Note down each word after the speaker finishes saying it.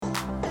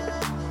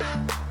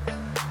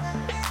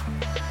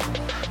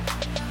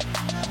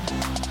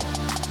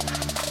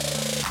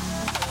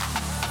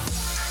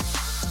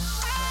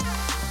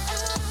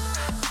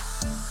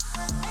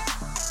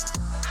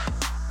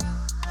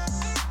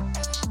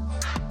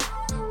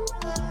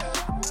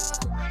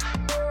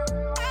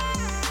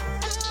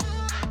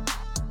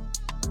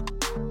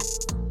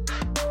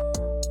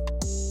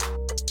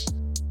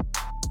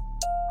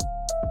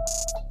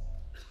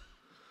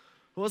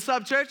What's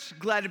up, church?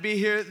 Glad to be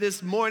here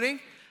this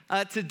morning.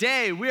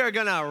 Today, we are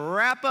going to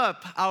wrap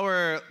up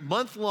our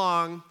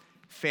month-long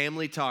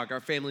family talk, our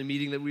family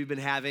meeting that we've been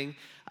having.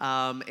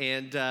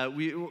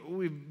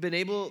 We've been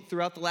able,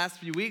 throughout the last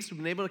few weeks, we've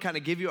been able to kind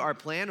of give you our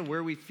plan of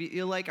where we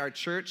feel like our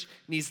church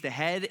needs to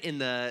head in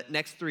the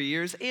next 3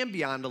 years and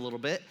beyond a little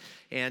bit.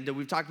 And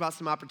we've talked about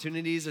some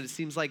opportunities that it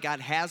seems like God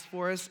has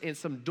for us and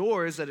some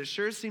doors that it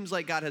sure seems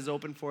like God has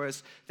opened for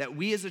us that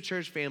we as a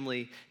church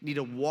family need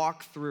to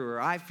walk through,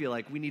 or I feel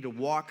like we need to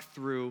walk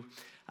through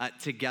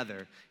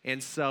together.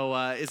 And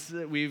so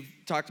we've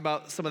talked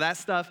about some of that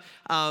stuff.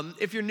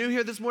 If you're new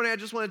here this morning, I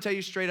just want to tell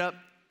you straight up,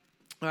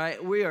 all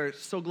right, we are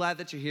so glad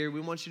that you're here. We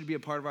want you to be a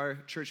part of our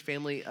church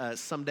family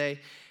someday.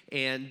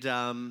 And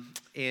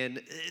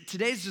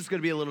today's just going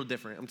to be a little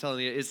different. I'm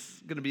telling you, it's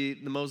going to be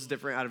the most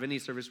different out of any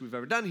service we've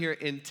ever done here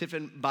in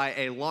Tiffin by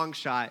a long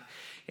shot.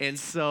 And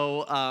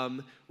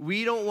so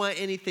we don't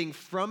want anything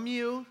from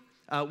you.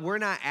 We're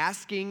not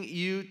asking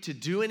you to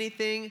do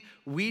anything.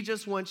 We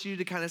just want you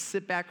to kind of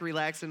sit back,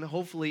 relax, and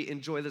hopefully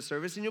enjoy the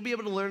service. And you'll be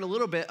able to learn a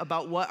little bit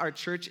about what our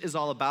church is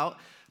all about.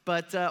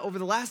 But over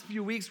the last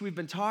few weeks, we've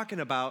been talking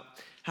about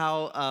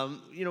how,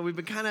 we've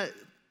been kind of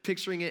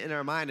picturing it in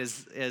our mind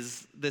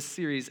as this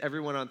series,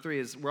 Everyone on Three,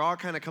 is we're all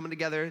kind of coming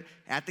together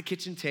at the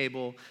kitchen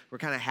table. We're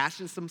kind of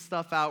hashing some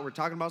stuff out. We're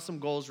talking about some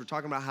goals. We're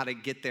talking about how to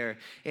get there.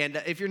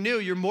 And if you're new,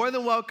 you're more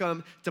than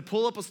welcome to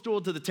pull up a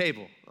stool to the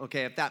table,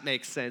 okay, if that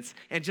makes sense,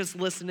 and just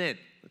listen in,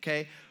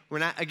 okay? We're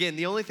not, again,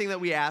 the only thing that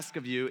we ask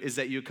of you is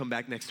that you come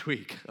back next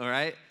week, all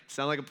right?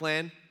 Sound like a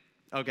plan?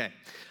 Okay.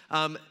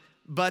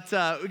 But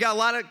we got a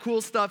lot of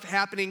cool stuff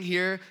happening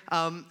here.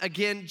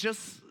 Again,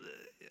 just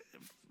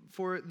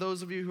for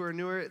those of you who are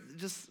newer,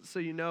 just so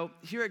you know,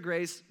 here at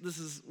Grace, this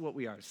is what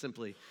we are,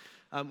 simply.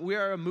 We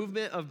are a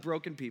movement of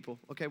broken people.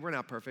 Okay, we're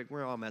not perfect.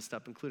 We're all messed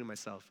up, including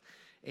myself.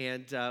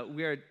 And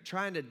we are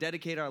trying to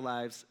dedicate our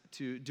lives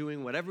to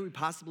doing whatever we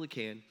possibly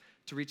can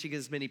to reaching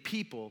as many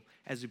people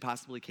as we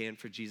possibly can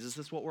for Jesus.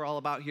 That's what we're all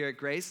about here at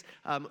Grace.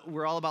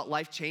 We're all about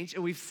life change,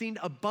 and we've seen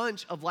a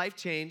bunch of life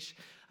change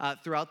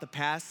throughout the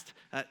past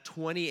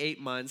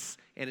 28 months,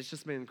 and it's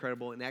just been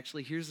incredible. And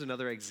actually, here's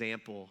another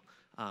example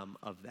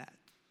of that.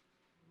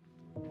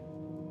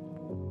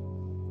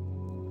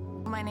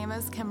 My name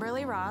is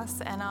Kimberly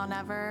Ross, and I'll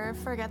never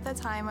forget the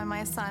time when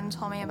my son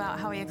told me about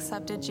how he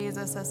accepted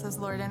Jesus as his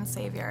Lord and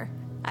Savior.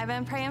 I've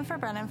been praying for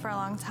Brennan for a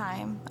long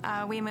time.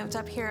 We moved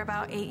up here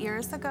about 8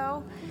 years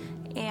ago,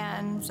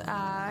 and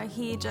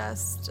he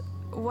just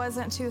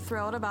wasn't too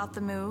thrilled about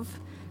the move.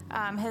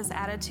 His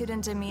attitude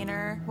and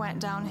demeanor went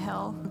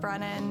downhill.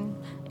 Brennan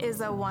is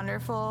a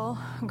wonderful,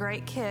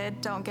 great kid,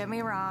 don't get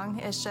me wrong.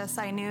 It's just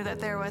I knew that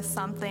there was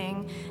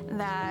something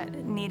that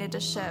needed to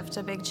shift,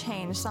 a big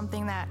change,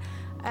 something that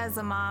as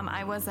a mom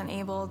I wasn't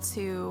able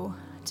to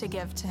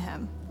give to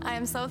him. I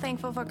am so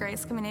thankful for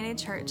Grace Community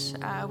Church.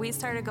 We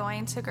started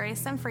going to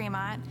Grace in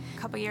Fremont. A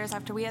couple years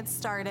after we had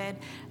started,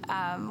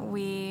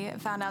 we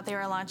found out they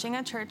were launching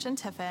a church in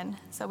Tiffin.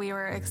 So we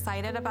were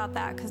excited about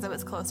that because it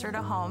was closer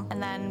to home.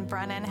 And then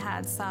Brennan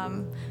had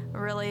some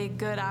really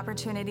good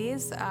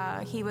opportunities.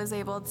 He was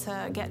able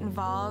to get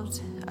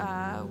involved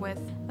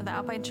with the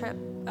Alpine Trip,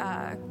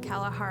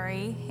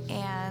 Kalahari,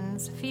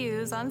 and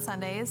Fuse on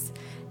Sundays.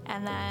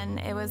 And then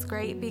it was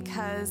great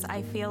because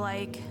I feel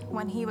like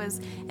when he was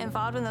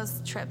involved in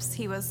those trips,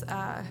 he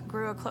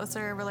grew a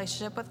closer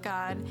relationship with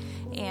God,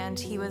 and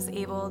he was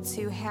able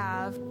to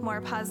have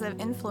more positive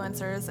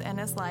influencers in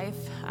his life,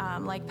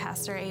 like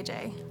Pastor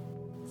AJ.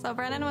 So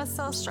Brennan was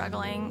still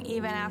struggling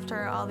even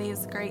after all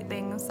these great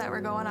things that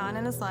were going on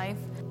in his life.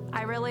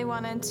 I really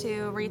wanted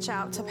to reach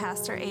out to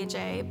Pastor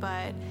AJ,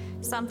 but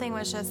something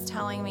was just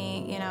telling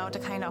me, to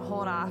kind of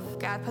hold off.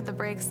 God put the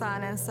brakes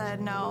on and said,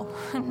 no,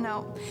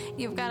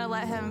 you've got to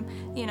let him,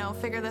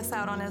 figure this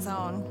out on his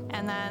own.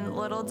 And then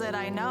little did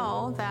I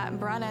know that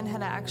Brennan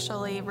had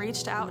actually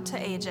reached out to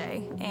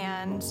AJ,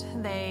 and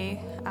they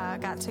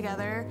got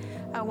together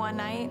one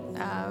night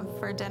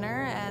for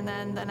dinner. And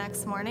then the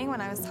next morning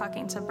when I was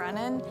talking to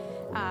Brennan,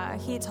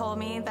 he told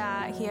me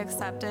that he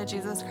accepted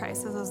Jesus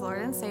Christ as his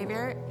Lord and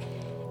Savior.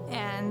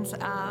 And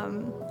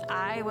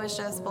I was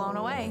just blown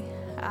away.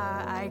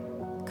 I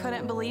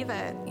couldn't believe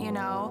it,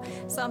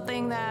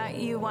 Something that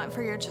you want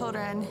for your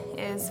children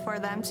is for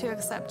them to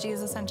accept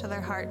Jesus into their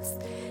hearts.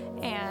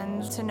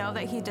 And to know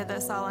that he did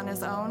this all on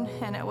his own,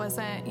 and it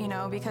wasn't,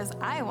 because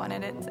I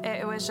wanted it.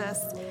 It was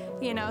just,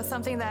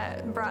 something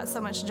that brought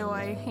so much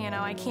joy.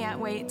 I can't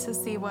wait to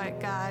see what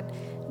God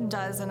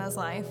does in his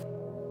life.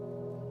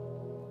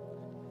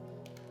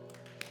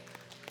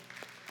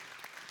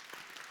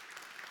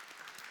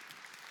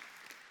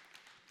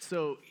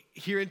 So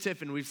here in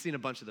Tiffin, we've seen a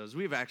bunch of those.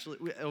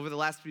 Over the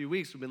last few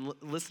weeks, we've been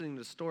listening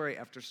to story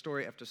after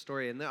story after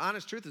story. And the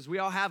honest truth is we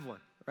all have one,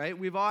 right?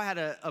 We've all had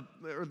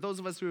or those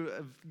of us who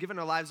have given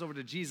our lives over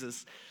to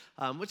Jesus,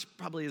 which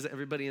probably is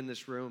everybody in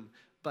this room.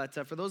 But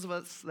for those of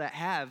us that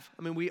have,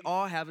 we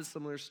all have a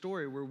similar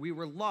story where we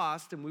were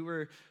lost and we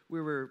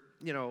were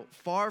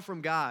far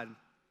from God,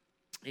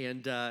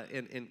 and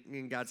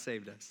God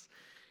saved us.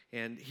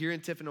 And here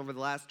in Tiffin, over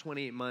the last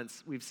 28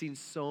 months, we've seen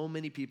so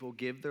many people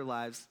give their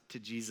lives to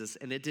Jesus,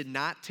 and it did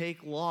not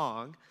take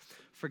long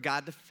for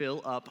God to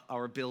fill up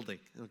our building,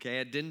 okay?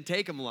 It didn't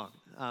take him long.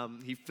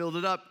 He filled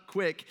it up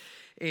quick,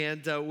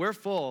 and we're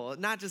full.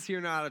 Not just here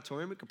in our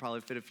auditorium, we could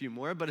probably fit a few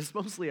more, but it's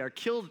mostly our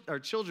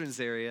children's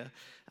area.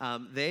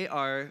 They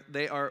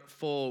are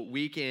full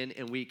week in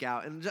and week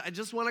out. And I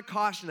just want to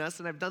caution us,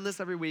 and I've done this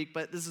every week,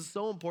 but this is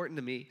so important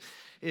to me,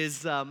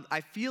 is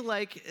I feel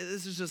like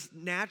this is just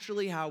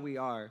naturally how we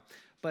are.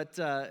 But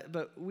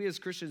we as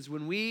Christians,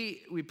 when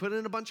we put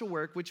in a bunch of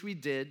work, which we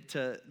did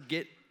to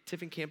get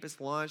Tiffin campus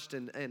launched,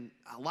 and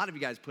a lot of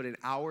you guys put in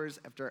hours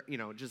after,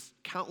 just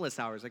countless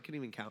hours, I couldn't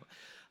even count,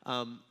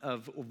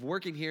 of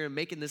working here and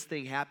making this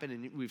thing happen,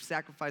 and we've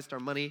sacrificed our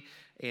money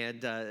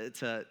and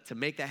to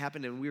make that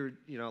happen, and we were,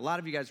 a lot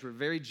of you guys were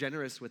very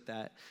generous with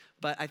that.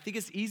 But I think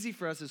it's easy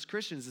for us as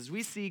Christians, as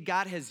we see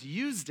God has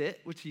used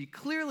it, which he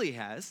clearly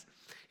has,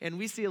 and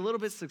we see a little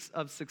bit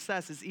of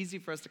success, it's easy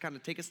for us to kind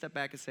of take a step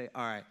back and say,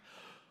 all right,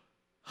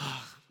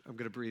 I'm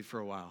going to breathe for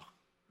a while.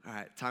 All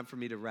right, time for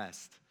me to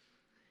rest.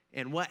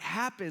 And what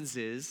happens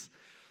is,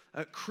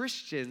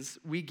 Christians,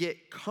 we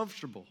get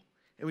comfortable.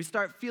 And we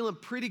start feeling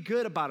pretty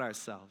good about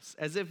ourselves,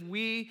 as if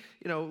we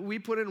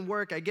put in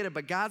work, I get it,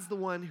 but God's the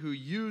one who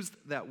used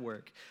that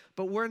work.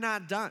 But we're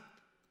not done.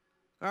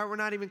 All right, we're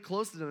not even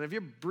close to done. If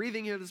you're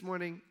breathing here this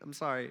morning, I'm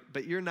sorry,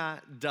 but you're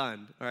not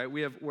done. All right,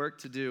 we have work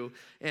to do.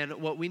 And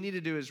what we need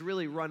to do is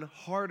really run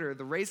harder.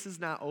 The race is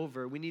not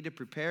over. We need to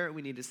prepare it,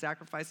 we need to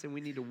sacrifice, and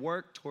we need to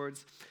work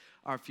towards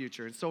our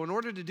future. And so in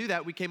order to do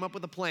that, we came up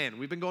with a plan.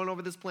 We've been going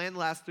over this plan the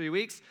last 3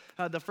 weeks.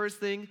 The first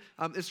thing,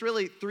 it's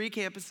really 3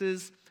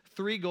 campuses,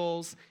 3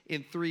 goals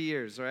in 3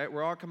 years, all right?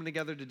 We're all coming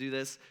together to do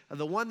this.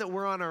 The one that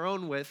we're on our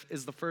own with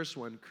is the first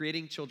one,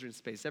 creating children's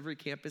space. Every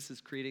campus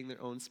is creating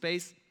their own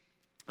space.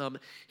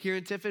 Here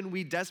in Tiffin,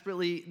 we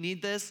desperately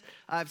need this.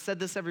 I've said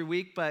this every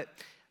week, but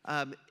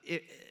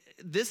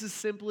this is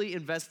simply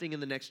investing in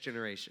the next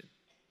generation,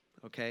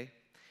 okay?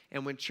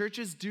 And when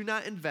churches do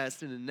not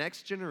invest in the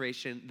next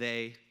generation,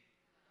 they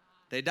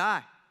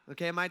die.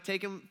 Okay, it might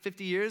take them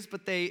 50 years,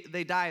 but they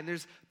die. And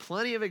there's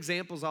plenty of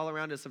examples all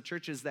around us of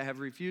churches that have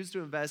refused to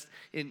invest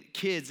in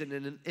kids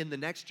and in the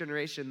next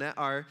generation that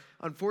are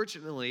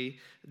unfortunately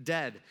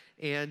dead.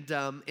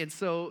 And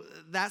so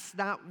that's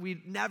not,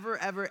 we never,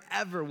 ever,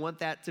 ever want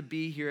that to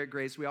be here at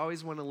Grace. We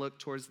always want to look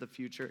towards the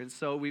future. And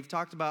so we've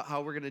talked about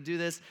how we're going to do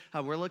this.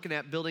 We're looking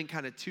at building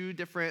kind of 2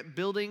 different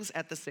buildings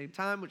at the same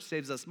time, which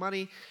saves us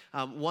money.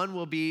 One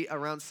will be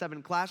around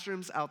 7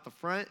 classrooms out the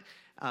front.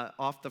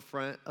 Off the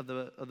front of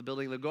the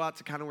building. They'll go out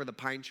to kind of where the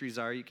pine trees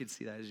are. You can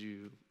see that as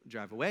you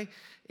drive away.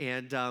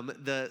 And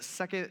the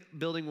second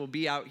building will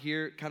be out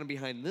here kind of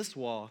behind this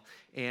wall.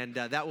 And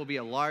that will be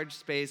a large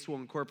space. We'll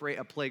incorporate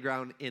a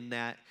playground in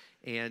that.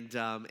 And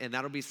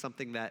that'll be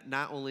something that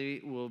not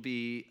only will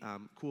be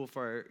cool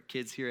for our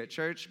kids here at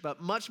church,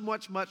 but much,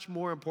 much, much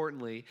more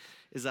importantly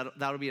is that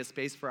that'll be a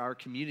space for our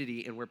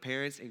community and where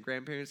parents and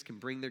grandparents can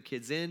bring their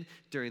kids in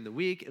during the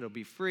week. It'll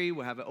be free.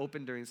 We'll have it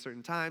open during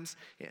certain times.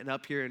 And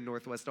up here in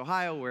Northwest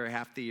Ohio, where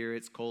half the year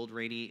it's cold,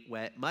 rainy,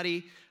 wet,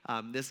 muddy,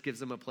 this gives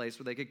them a place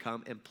where they could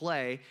come and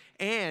play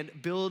and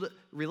build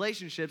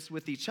relationships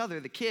with each other,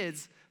 the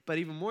kids. But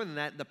even more than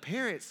that, the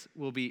parents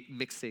will be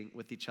mixing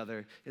with each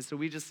other. And so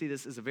we just see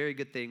this as a very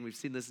good thing. We've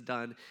seen this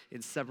done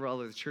in several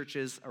other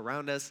churches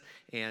around us.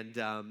 And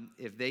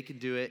if they can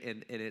do it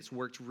and it's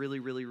worked really,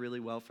 really, really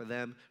well for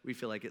them, we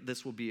feel like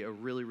this will be a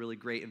really, really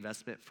great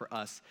investment for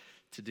us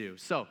to do.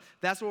 So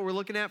that's what we're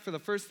looking at for the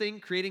first thing,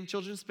 creating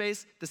children's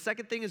space. The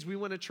second thing is we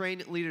want to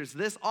train leaders.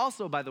 This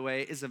also, by the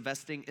way, is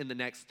investing in the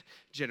next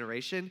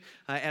generation.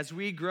 As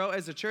we grow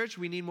as a church,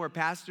 we need more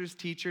pastors,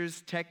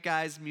 teachers, tech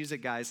guys,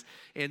 music guys.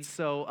 And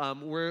so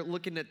we're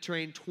looking to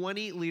train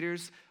 20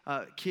 leaders,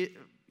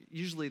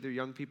 usually they're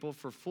young people,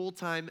 for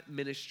full-time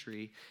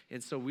ministry.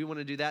 And so we want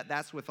to do that.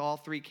 That's with all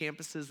 3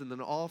 campuses, and then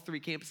all 3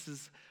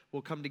 campuses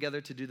will come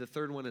together to do the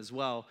third one as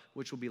well,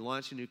 which will be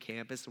launching a new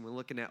campus. And we're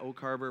looking at Oak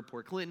Harbor,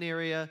 Port Clinton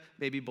area,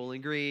 maybe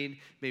Bowling Green,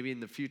 maybe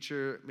in the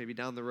future, maybe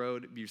down the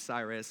road,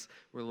 Bucyrus.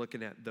 We're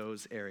looking at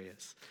those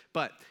areas.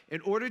 But in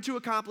order to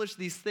accomplish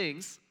these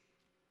things,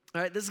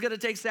 all right, this is going to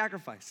take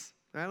sacrifice.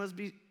 All right, let's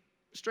be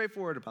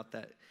straightforward about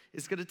that.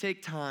 It's going to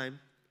take time.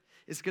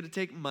 It's going to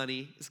take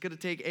money. It's going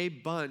to take a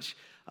bunch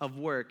of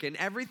work. And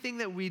everything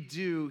that we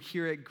do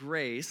here at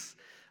Grace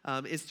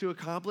is to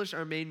accomplish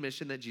our main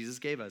mission that Jesus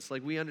gave us.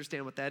 Like, we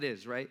understand what that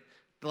is, right?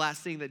 The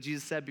last thing that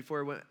Jesus said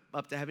before he went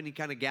up to heaven, he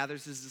kind of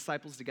gathers his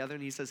disciples together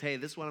and he says, hey,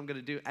 this is what I'm going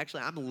to do.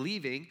 Actually, I'm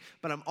leaving,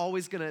 but I'm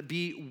always going to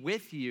be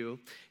with you.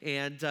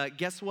 And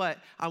guess what?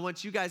 I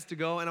want you guys to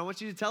go, and I want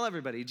you to tell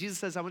everybody. Jesus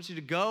says, I want you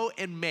to go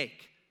and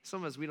make.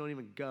 Some of us, we don't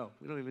even go.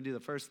 We don't even do the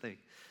first thing.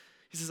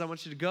 He says, I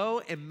want you to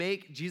go and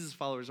make Jesus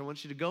followers. I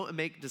want you to go and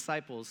make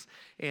disciples.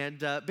 And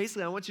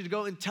basically, I want you to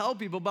go and tell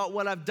people about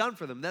what I've done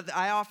for them. That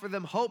I offer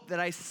them hope, that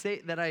I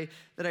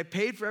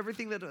paid for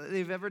everything that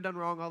they've ever done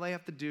wrong. All they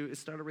have to do is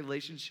start a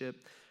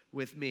relationship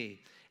with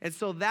me. And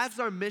so that's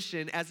our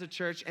mission as a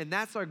church, and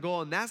that's our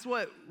goal, and that's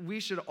what we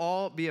should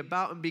all be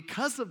about. And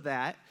because of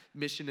that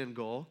mission and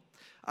goal,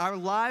 our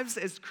lives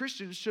as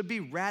Christians should be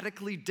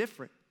radically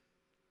different.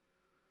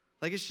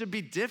 Like, it should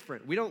be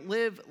different. We don't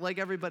live like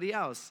everybody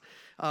else.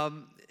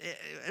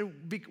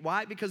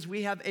 Why? Because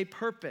we have a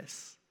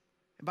purpose.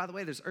 And by the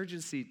way, there's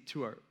urgency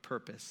to our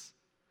purpose.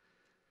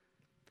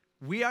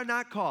 We are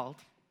not called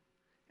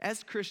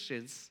as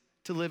Christians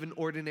to live an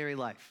ordinary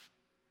life.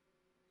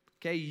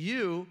 Okay,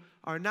 you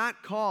are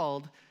not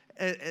called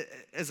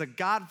as a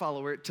God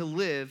follower to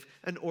live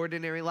an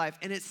ordinary life.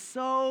 And it's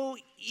so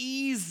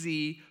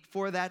easy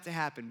for that to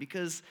happen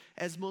because,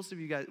 as most of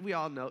you guys, we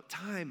all know,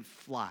 time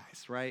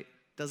flies, right?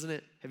 Doesn't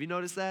it? Have you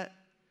noticed that?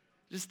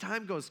 Just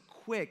time goes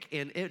quick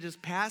and it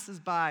just passes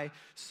by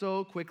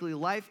so quickly.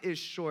 Life is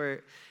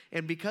short,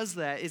 and because of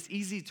that, it's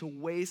easy to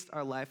waste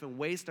our life and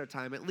waste our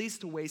time, at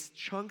least to waste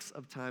chunks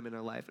of time in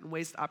our life and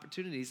waste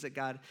opportunities that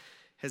God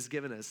has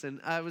given us. And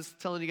I was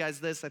telling you guys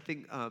this, I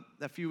think,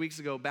 a few weeks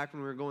ago, back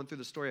when we were going through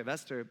the story of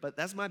Esther, but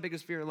that's my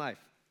biggest fear in life,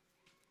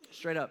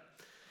 straight up,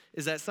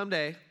 is that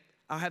someday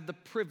I'll have the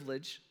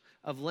privilege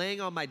of laying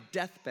on my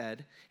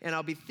deathbed and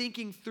I'll be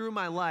thinking through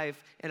my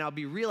life and I'll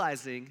be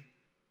realizing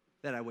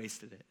that I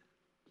wasted it,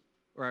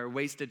 or I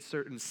wasted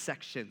certain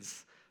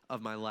sections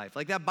of my life.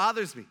 Like, that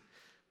bothers me.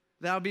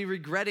 That I'll be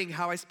regretting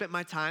how I spent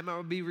my time.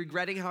 I'll be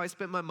regretting how I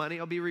spent my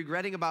money. I'll be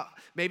regretting about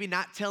maybe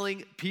not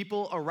telling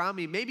people around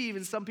me, maybe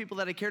even some people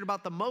that I cared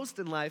about the most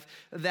in life,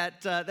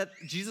 that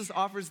Jesus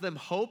offers them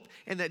hope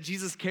and that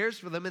Jesus cares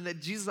for them and that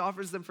Jesus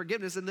offers them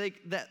forgiveness and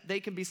that they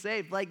can be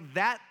saved. Like,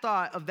 that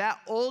thought of that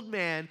old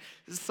man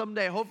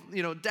someday,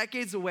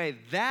 decades away,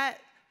 that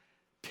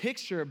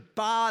picture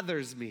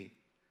bothers me.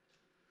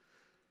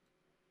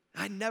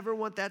 I never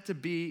want that to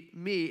be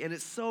me. And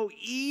it's so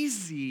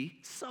easy,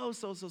 so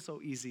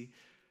easy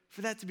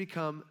for that to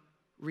become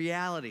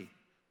reality.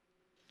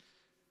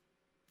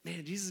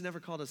 Man, Jesus never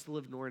called us to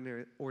live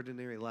an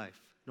ordinary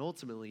life. And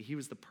ultimately, he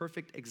was the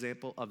perfect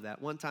example of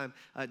that. One time,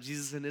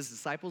 Jesus and his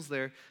disciples,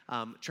 they're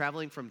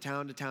traveling from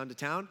town to town to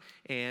town,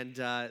 and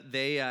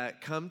they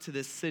come to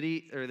this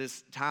city, or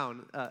this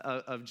town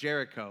of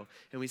Jericho.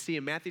 And we see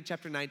in Matthew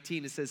chapter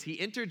 19, it says, he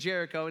entered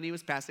Jericho and he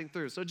was passing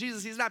through. So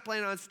Jesus, he's not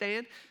planning on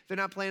staying. They're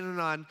not planning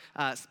on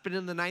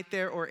spending the night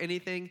there or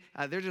anything.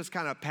 They're just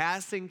kind of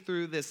passing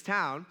through this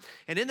town.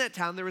 And in that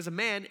town, there was a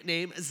man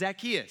named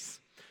Zacchaeus,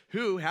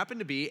 who happened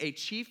to be a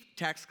chief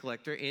tax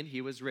collector, and he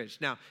was rich.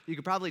 Now, you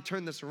could probably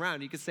turn this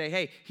around. You could say,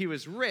 hey, he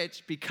was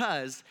rich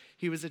because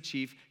he was a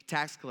chief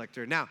tax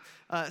collector. Now,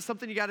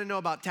 something you got to know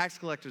about tax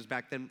collectors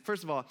back then.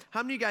 First of all,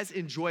 how many of you guys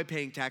enjoy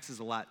paying taxes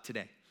a lot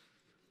today?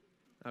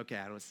 Okay,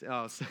 I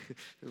don't see.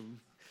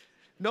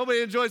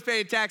 Nobody enjoys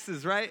paying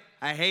taxes, right?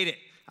 I hate it.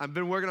 I've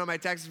been working on my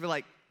taxes for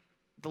like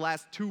the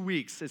last 2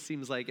 weeks, it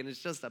seems like, and it's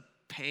just a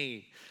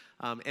pain.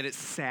 And it's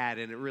sad,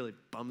 and it really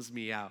bums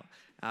me out.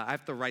 I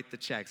have to write the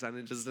checks, and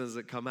it just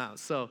doesn't come out.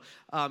 So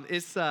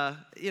it's,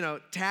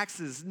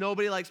 taxes.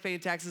 Nobody likes paying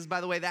taxes.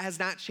 By the way, that has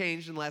not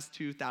changed in the last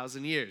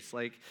 2,000 years.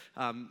 Like,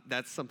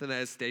 that's something that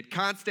has stayed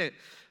constant.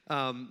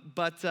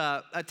 But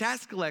a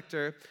tax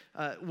collector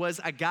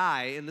was a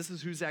guy, and this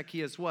is who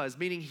Zacchaeus was,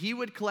 meaning he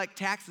would collect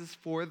taxes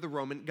for the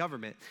Roman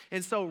government.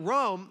 And so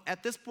Rome,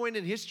 at this point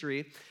in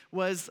history,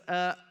 was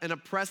an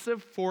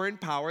oppressive foreign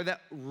power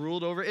that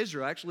ruled over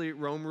Israel. Actually,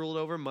 Rome ruled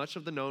over much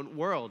of the known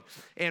world.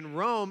 And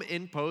Rome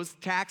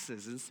imposed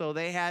taxes. And so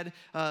they had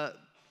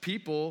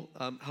people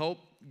help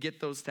get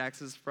those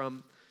taxes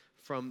from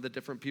the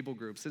different people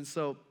groups. And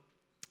so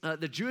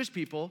the Jewish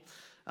people,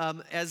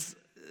 as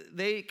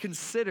they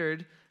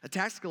considered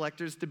tax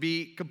collectors to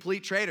be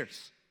complete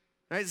traitors.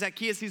 Right?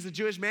 Zacchaeus, he's a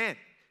Jewish man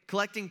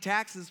collecting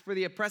taxes for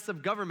the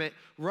oppressive government,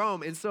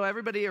 Rome. And so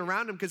everybody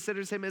around him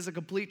considers him as a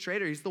complete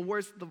traitor. He's the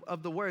worst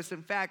of the worst.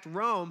 In fact,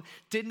 Rome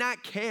did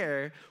not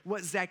care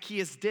what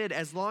Zacchaeus did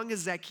as long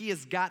as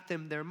Zacchaeus got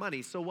them their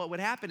money. So what would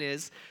happen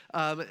is,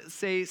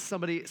 say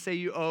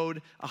you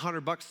owed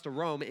 $100 to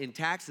Rome in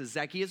taxes,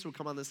 Zacchaeus would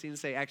come on the scene and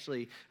say,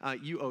 actually,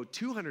 you owe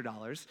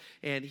 $200,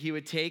 and he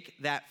would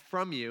take that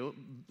from you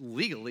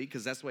legally,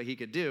 because that's what he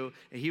could do,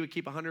 and he would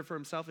keep $100 for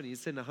himself, and he'd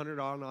send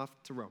 $100 off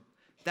to Rome.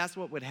 That's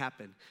what would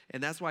happen.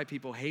 And that's why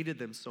people hated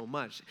them so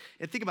much.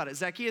 And think about it.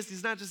 Zacchaeus,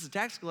 he's not just a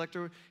tax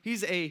collector.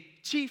 He's a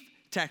chief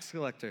tax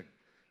collector.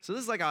 So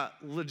this is like a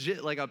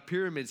legit, like a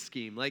pyramid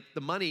scheme. Like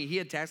the money, he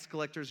had tax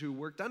collectors who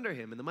worked under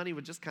him. And the money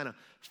would just kind of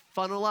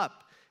funnel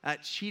up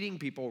at cheating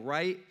people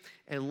right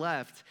and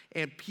left.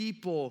 And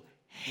people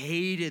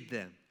hated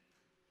them.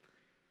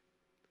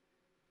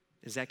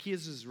 And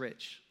Zacchaeus was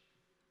rich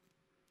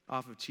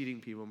off of cheating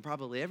people. And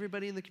probably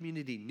everybody in the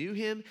community knew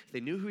him,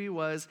 they knew who he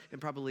was, and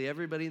probably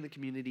everybody in the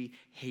community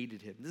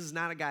hated him. This is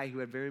not a guy who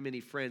had very many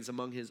friends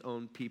among his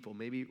own people,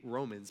 maybe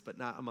Romans, but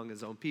not among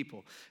his own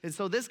people. And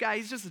so this guy,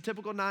 he's just a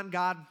typical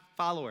non-God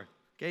follower.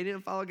 Okay, he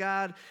didn't follow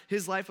God.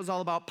 His life was all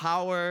about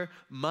power,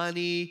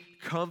 money,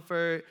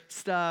 comfort,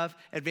 stuff,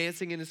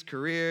 advancing in his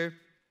career.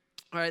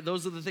 All right,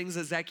 those are the things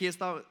that Zacchaeus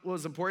thought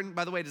was important.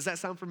 By the way, does that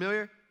sound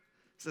familiar?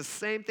 It's the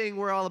same thing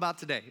we're all about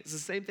today. It's the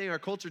same thing our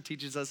culture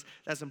teaches us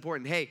that's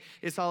important. Hey,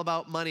 it's all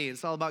about money.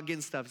 It's all about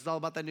getting stuff. It's all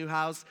about that new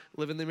house,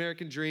 living the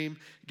American dream,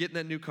 getting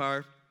that new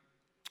car,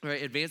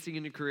 right? Advancing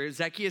in your career.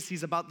 Zacchaeus,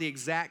 he's about the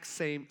exact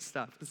same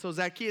stuff. And so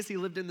Zacchaeus, he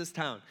lived in this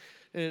town.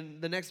 And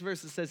the next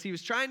verse, it says he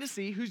was trying to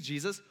see who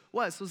Jesus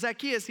was. So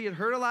Zacchaeus, he had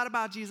heard a lot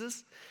about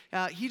Jesus.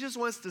 He just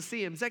wants to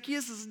see him.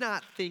 Zacchaeus is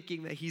not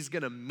thinking that he's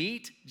going to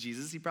meet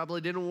Jesus. He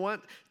probably didn't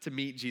want to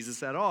meet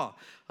Jesus at all.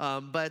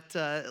 But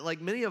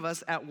like many of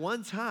us, at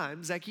one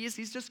time, Zacchaeus,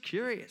 he's just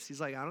curious.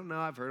 He's like, I don't know.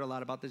 I've heard a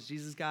lot about this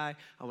Jesus guy.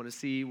 I want to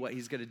see what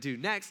he's going to do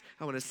next.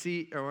 I want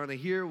to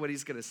hear what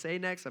he's going to say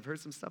next. I've heard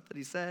some stuff that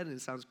he said, and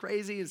it sounds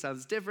crazy. It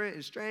sounds different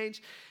and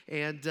strange.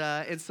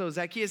 And so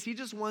Zacchaeus, he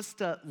just wants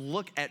to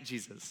look at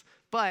Jesus.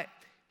 But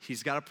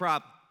he's got a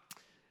problem.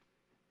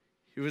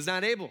 He was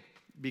not able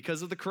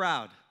because of the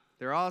crowd.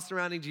 They're all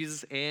surrounding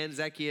Jesus, and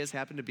Zacchaeus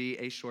happened to be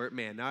a short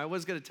man. Now, I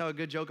was going to tell a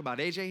good joke about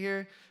AJ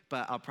here,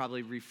 but I'll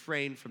probably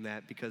refrain from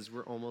that because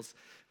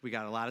we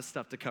got a lot of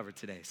stuff to cover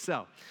today.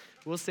 So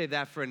we'll save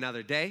that for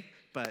another day.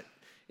 But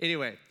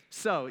anyway,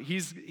 so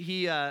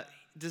he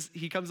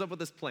comes up with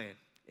this plan.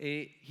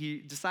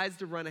 He decides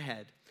to run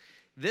ahead.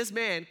 This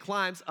man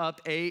climbs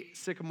up a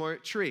sycamore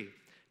tree.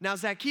 Now,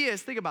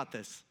 Zacchaeus, think about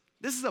this.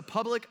 This is a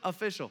public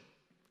official.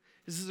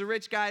 This is a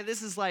rich guy.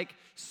 This is like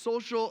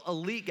social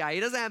elite guy. He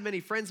doesn't have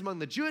many friends among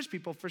the Jewish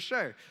people for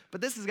sure.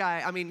 But this is a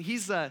guy, I mean,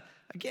 this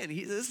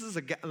is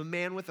a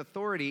man with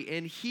authority.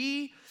 And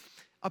he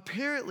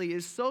apparently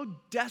is so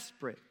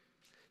desperate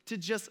to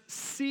just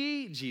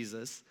see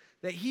Jesus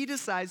that he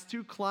decides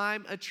to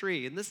climb a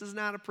tree. And this is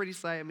not a pretty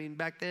sight. I mean,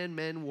 back then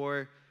men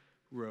wore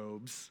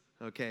robes.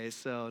 Okay,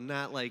 so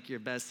not like your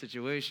best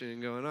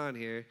situation going on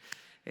here.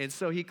 And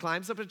so he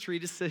climbs up a tree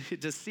to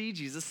see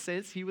Jesus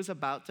since he was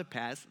about to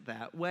pass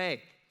that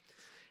way.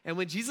 And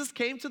when Jesus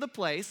came to the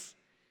place,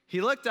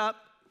 he looked up,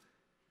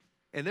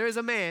 and there is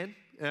a man,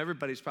 and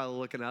everybody's probably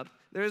looking up,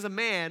 there is a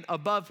man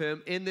above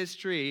him in this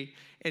tree,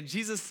 and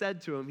Jesus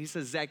said to him, he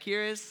says,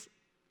 Zacchaeus,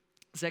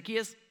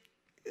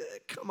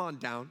 come on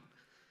down.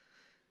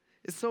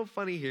 It's so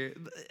funny here.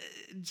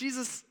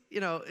 Jesus,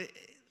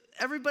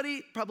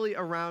 everybody probably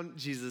around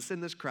Jesus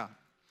in this crowd,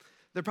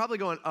 they're probably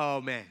going,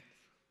 oh man,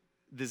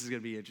 this is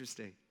going to be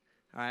interesting,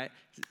 all right?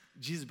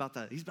 Jesus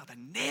he's about to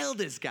nail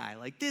this guy.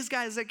 Like, this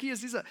guy,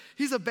 Zacchaeus,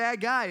 he's a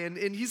bad guy,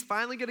 and he's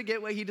finally going to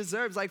get what he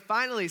deserves. Like,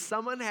 finally,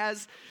 someone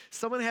has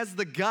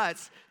the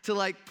guts to,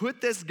 like,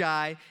 put this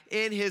guy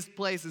in his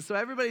place. And so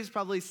everybody's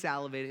probably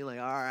salivating,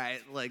 like, all right,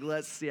 like,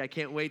 let's see. I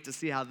can't wait to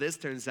see how this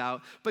turns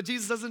out. But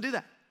Jesus doesn't do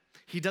that.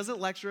 He doesn't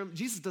lecture him.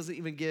 Jesus doesn't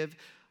even give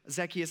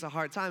Zacchaeus a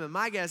hard time. And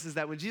my guess is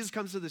that when Jesus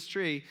comes to this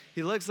tree,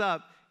 he looks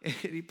up,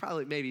 and he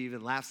probably maybe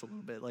even laughs a little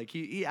bit. Like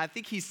I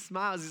think he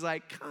smiles. He's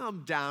like,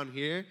 come down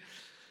here.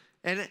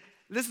 And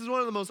this is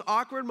one of the most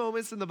awkward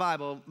moments in the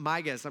Bible.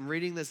 My guess, I'm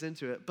reading this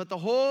into it. But the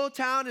whole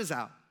town is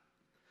out.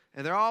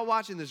 And they're all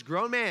watching this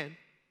grown man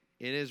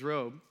in his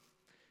robe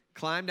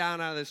climb down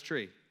out of this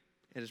tree.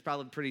 And it's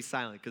probably pretty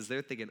silent because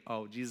they're thinking,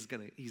 oh, he's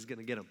going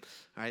to get him.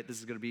 All right, this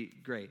is going to be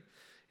great.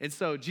 And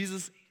so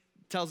Jesus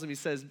tells him, he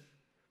says,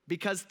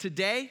 because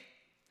today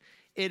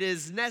it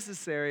is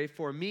necessary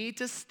for me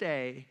to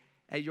stay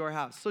at your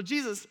house. So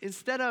Jesus,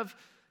 instead of,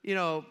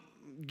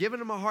 giving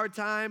him a hard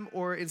time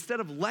or instead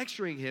of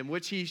lecturing him,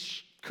 which he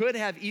could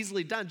have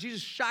easily done,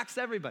 Jesus shocks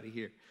everybody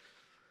here.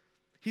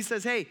 He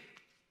says, hey,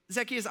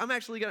 Zacchaeus, I'm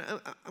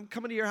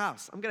coming to your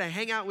house. I'm going to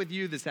hang out with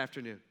you this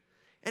afternoon.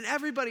 And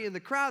everybody in the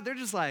crowd, they're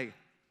just like,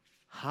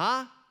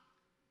 huh?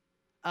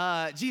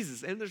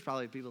 Jesus, and there's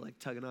probably people like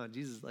tugging on.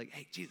 Jesus is like,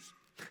 hey, Jesus,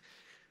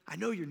 I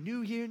know you're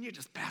new here and you're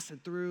just passing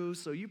through,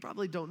 so you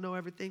probably don't know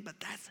everything, but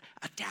that's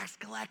a tax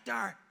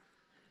collector.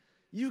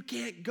 You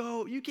can't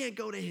go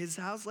to his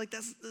house. Like,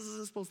 this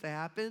isn't supposed to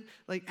happen.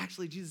 Like,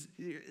 actually, Jesus,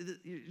 you're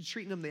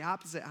treating him the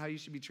opposite how you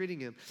should be treating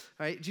him.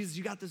 All right, Jesus,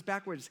 you got this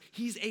backwards.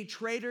 He's a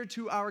traitor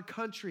to our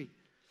country.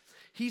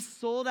 He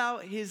sold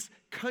out his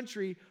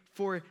country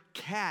for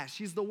cash.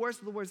 He's the worst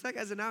of the worst. That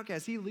guy's an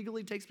outcast. He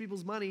legally takes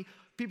people's money,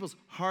 people's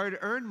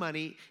hard-earned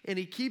money, and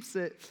he keeps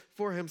it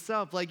for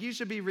himself. Like, you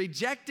should be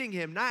rejecting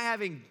him, not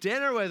having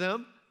dinner with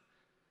him.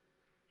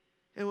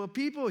 And when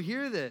people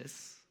hear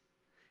this,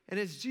 and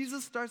as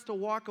Jesus starts to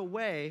walk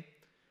away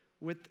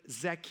with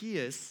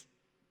Zacchaeus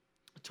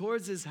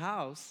towards his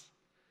house,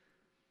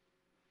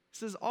 it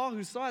says all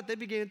who saw it, they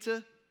began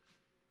to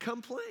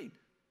complain.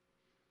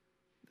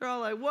 They're all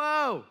like,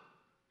 whoa,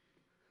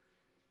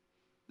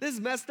 this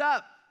is messed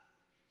up.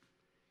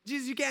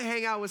 Jesus, you can't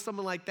hang out with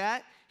someone like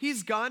that.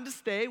 He's gone to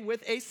stay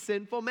with a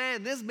sinful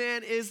man. This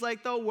man is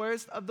like the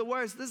worst of the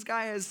worst. This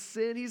guy has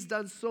sinned. He's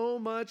done so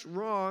much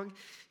wrong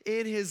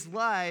in his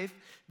life.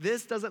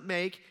 This doesn't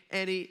make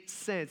any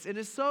sense. And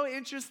it's so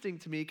interesting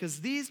to me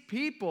because these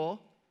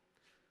people,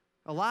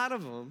 a lot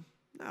of them,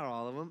 not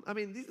all of them, I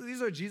mean,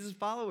 these are Jesus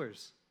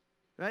followers,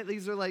 right?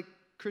 These are like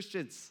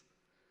Christians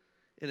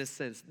in a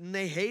sense, and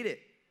they hate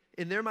it.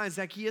 In their mind,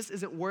 Zacchaeus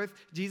isn't worth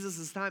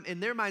Jesus' time. In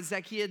their mind,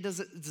 Zacchaeus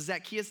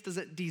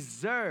doesn't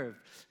deserve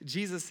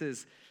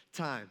Jesus'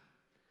 time.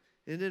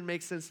 It didn't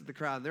make sense to the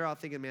crowd. They're all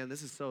thinking, man,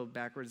 this is so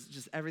backwards.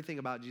 Just everything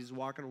about Jesus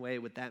walking away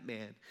with that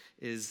man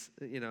is,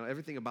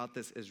 everything about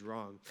this is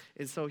wrong.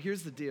 And so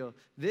here's the deal.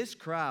 This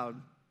crowd,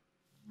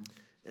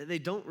 they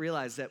don't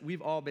realize that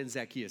we've all been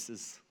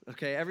Zacchaeuses,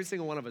 okay? Every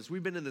single one of us.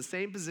 We've been in the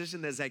same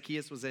position that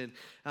Zacchaeus was in.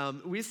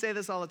 We say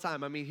this all the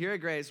time. I mean, here at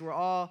Grace, we're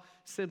all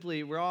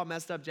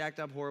messed up, jacked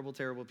up, horrible,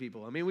 terrible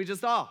people. I mean, we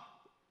just all.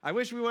 I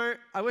wish we weren't.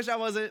 I wish I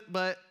wasn't,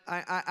 but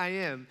I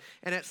am.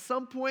 And at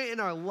some point in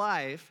our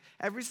life,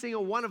 every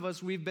single one of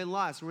us, we've been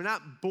lost. We're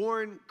not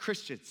born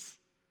Christians,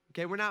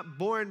 okay? We're not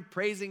born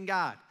praising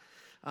God.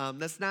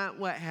 That's not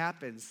what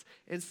happens.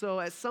 And so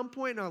at some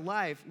point in our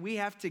life, we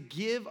have to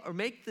give or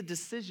make the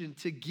decision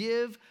to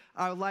give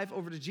our life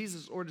over to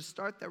Jesus or to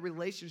start that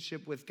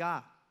relationship with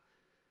God.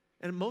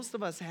 And most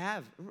of us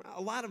have.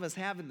 A lot of us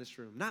have in this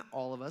room. Not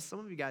all of us. Some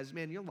of you guys,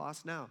 man, you're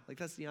lost now. Like,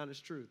 that's the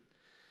honest truth.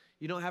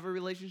 You don't have a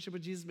relationship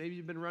with Jesus. Maybe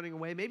you've been running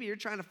away. Maybe you're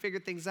trying to figure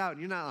things out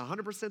and you're not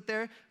 100%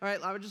 there. All right,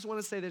 I just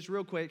want to say this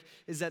real quick,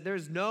 is that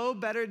there's no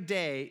better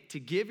day to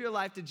give your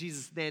life to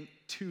Jesus than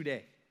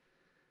today,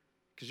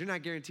 because you're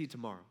not guaranteed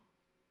tomorrow.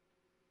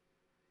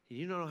 And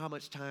you don't know how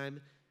much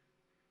time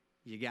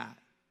you got.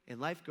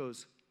 And life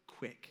goes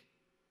quick.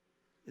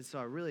 And so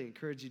I really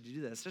encourage you to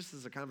do that. It's just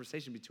as a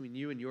conversation between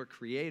you and your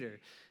Creator.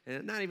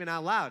 And not even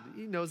out loud.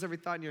 He knows every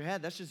thought in your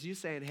head. That's just you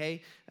saying,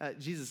 hey,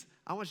 Jesus,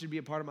 I want you to be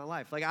a part of my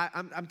life. Like,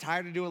 I'm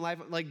tired of doing life.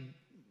 Like,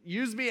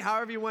 use me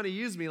however you want to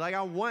use me. Like,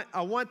 I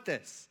want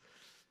this.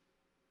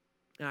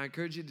 And I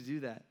encourage you to do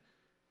that.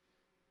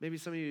 Maybe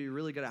some of you are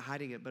really good at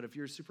hiding it, but if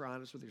you're super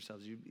honest with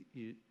yourselves,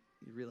 you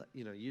realize,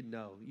 you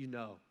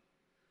know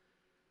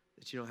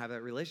that you don't have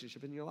that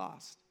relationship and you're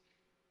lost.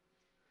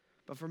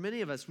 But for many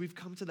of us, we've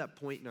come to that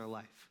point in our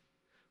life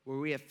where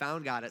we have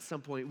found God. At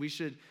some point, we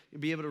should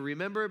be able to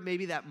remember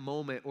maybe that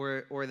moment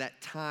or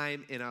that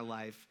time in our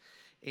life,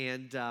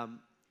 and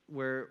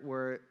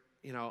where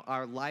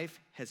our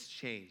life has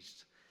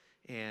changed.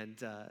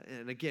 And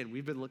again,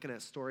 we've been looking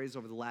at stories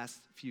over the last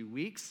few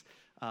weeks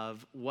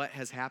of what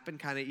has happened,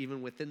 kind of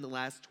even within the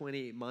last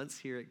 28 months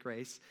here at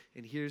Grace.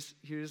 And here's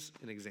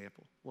an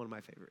example, one of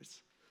my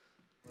favorites.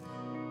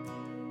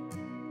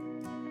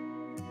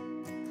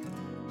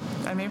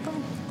 I'm April.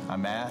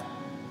 I'm Matt.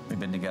 We've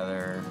been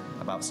together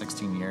about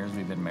 16 years.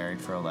 We've been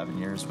married for 11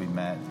 years. We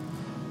met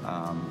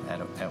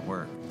at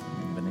work.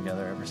 We've been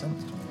together ever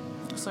since.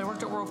 So I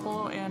worked at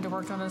Whirlpool and I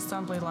worked on an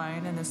assembly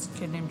line, and this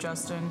kid named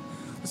Justin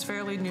was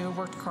fairly new,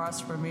 worked across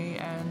from me,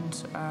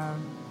 and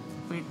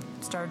we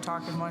started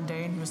talking one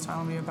day, and he was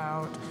telling me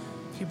about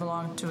he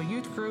belonged to a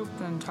youth group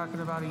and talking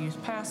about a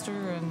youth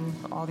pastor and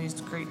all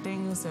these great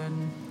things,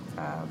 and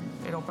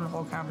it opened a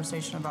whole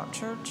conversation about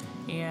church.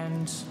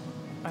 And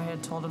I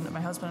had told him that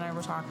my husband and I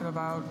were talking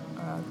about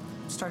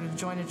starting to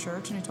join a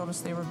church, and he told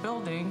us they were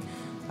building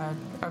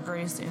a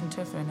Grace in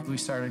Tiffin. We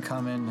started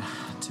coming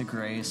to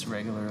Grace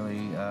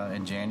regularly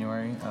in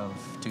January of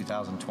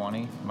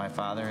 2020. My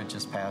father had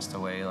just passed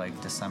away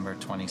like December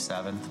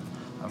 27th.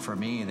 For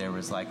me, there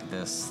was like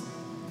this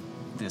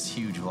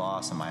huge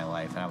loss in my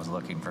life, and I was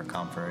looking for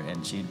comfort,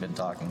 and she'd been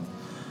talking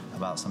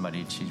about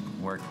somebody she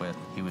worked with.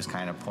 He was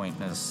kind of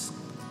pointing us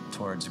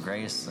towards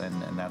Grace,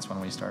 and that's when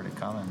we started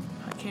coming.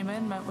 I came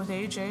in, met with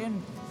AJ,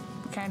 and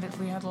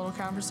we had a little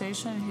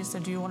conversation, and he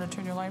said, do you want to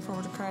turn your life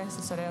over to Christ?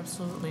 I said,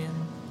 absolutely,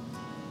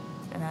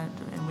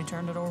 and we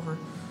turned it over.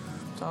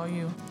 It's all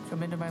you.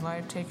 Come into my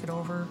life, take it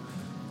over,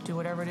 do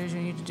whatever it is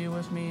you need to do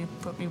with me,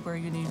 put me where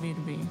you need me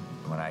to be.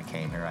 When I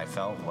came here, I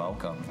felt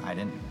welcome. I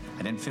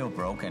didn't feel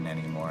broken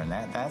anymore, and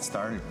that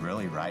started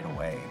really right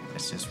away.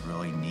 It's just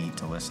really neat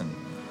to listen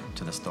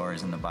to the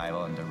stories in the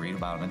Bible and to read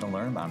about them and to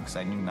learn about them, because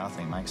I knew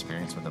nothing. My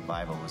experience with the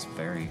Bible was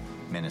very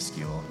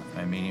minuscule.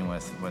 My meeting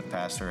with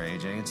Pastor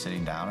AJ and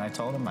sitting down, I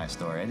told him my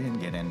story. I didn't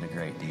get into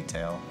great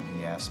detail.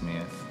 He asked me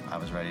if I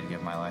was ready to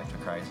give my life to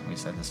Christ, and we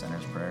said the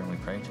sinner's prayer, and we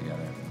prayed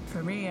together.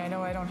 For me, I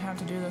know I don't have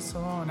to do this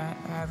alone. I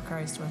have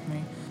Christ with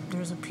me.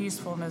 There's a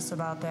peacefulness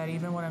about that,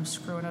 even when I'm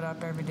screwing it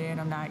up every day and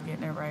I'm not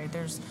getting it right.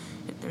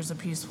 There's a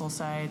peaceful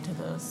side to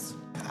this.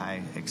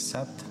 I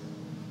accept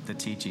the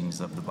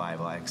teachings of the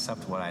Bible. I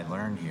accept what I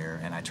learned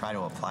here, and I try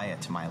to apply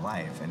it to my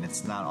life. And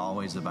it's not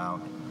always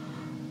about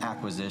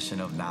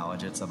acquisition of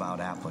knowledge. It's about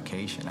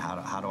application.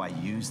 How do I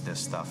use this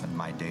stuff in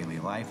my daily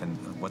life? And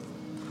what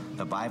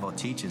the Bible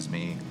teaches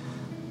me,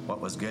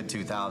 what was good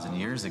 2,000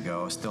 years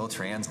ago still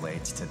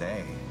translates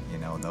today.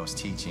 Those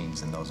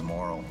teachings and those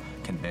moral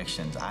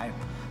convictions. I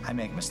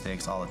make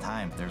mistakes all the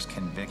time. There's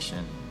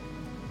conviction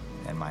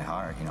in my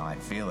heart. I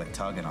feel it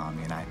tugging on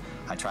me, and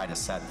I try to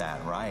set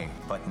that right.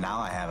 But now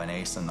I have an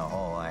ace in the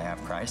hole. I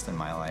have Christ in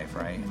my life,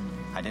 right?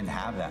 I didn't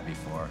have that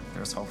before.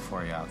 There's hope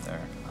for you out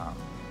there.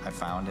 I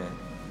found it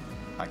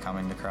by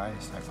coming to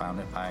Christ. I found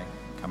it by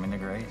coming to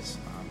Grace.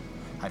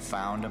 I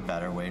found a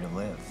better way to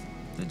live.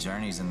 The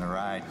journey's in the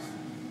ride,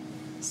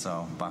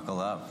 so buckle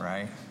up,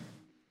 right?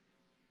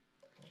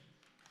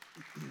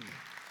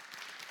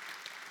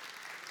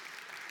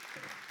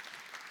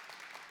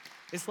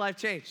 It's life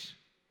change.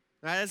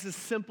 Right? That's as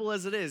simple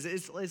as it is.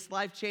 It's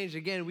life change.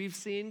 Again, we've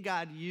seen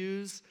God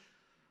use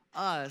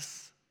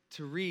us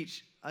to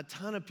reach a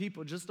ton of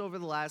people just over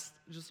the last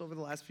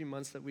few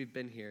months that we've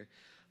been here.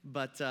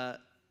 But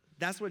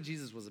that's what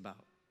Jesus was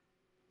about,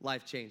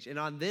 life change. And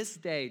on this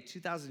day,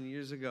 2,000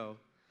 years ago,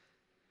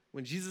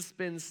 when Jesus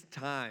spends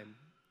time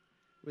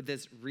with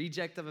this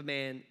reject of a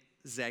man,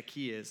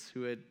 Zacchaeus,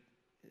 who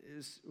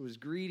was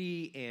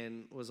greedy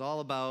and was all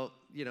about,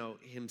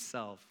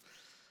 himself.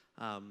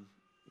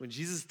 When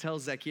Jesus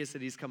tells Zacchaeus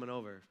that he's coming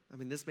over,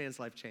 this man's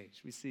life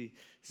changed. We see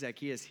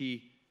Zacchaeus,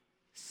 he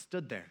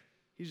stood there.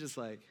 He's just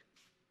like,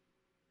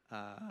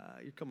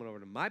 you're coming over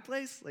to my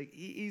place? Like,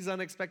 he's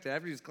unexpected.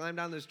 After he's climbed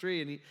down this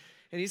tree, and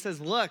he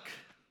says, look,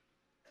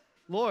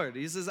 Lord,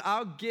 he says,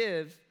 I'll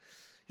give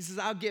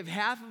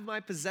half of my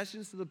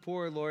possessions to the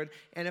poor, Lord,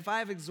 and if I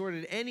have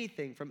extorted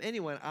anything from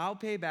anyone, I'll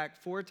pay back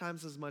 4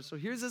 times as much. So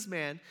here's this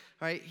man,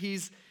 right?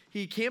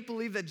 He can't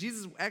believe that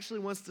Jesus actually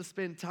wants to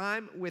spend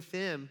time with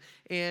him.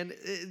 And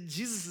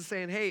Jesus is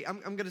saying, hey,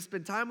 I'm going to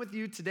spend time with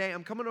you today.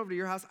 I'm coming over to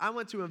your house. I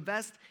want to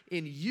invest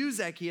in you,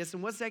 Zacchaeus.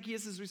 And what's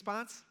Zacchaeus'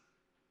 response?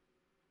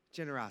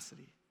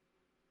 Generosity.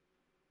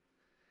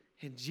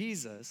 And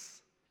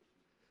Jesus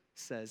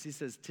says,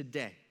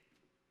 today.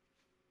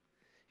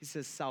 He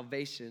says,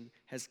 salvation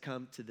has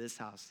come to this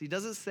house. He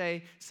doesn't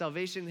say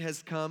salvation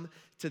has come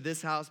to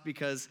this house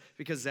because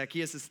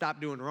Zacchaeus has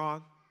stopped doing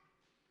wrong.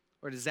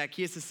 Or does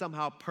Zacchaeus is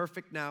somehow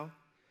perfect now?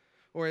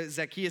 Or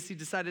Zacchaeus, he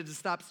decided to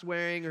stop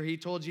swearing, or he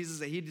told Jesus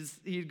that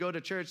he'd go to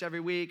church every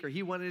week, or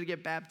he wanted to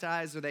get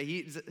baptized, or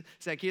that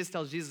Zacchaeus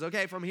tells Jesus,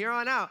 okay, from here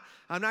on out,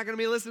 I'm not going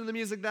to be listening to the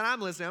music that I'm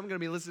listening. I'm going to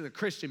be listening to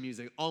Christian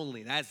music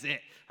only. That's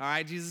it. All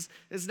right, Jesus,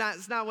 it's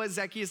not what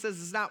Zacchaeus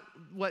says. It's not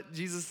what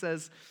Jesus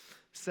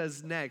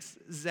says next.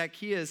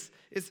 Zacchaeus,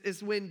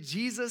 it's when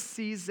Jesus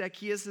sees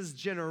Zacchaeus'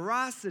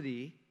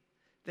 generosity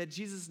that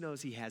Jesus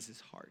knows he has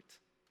his heart.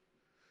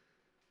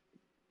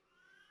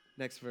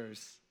 Next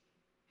verse,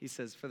 he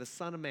says, for the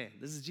Son of Man,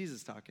 this is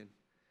Jesus talking,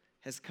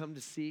 has come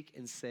to seek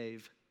and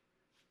save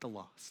the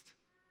lost.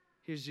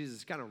 Here's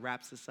Jesus, kind of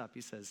wraps this up.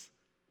 He says,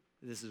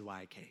 this is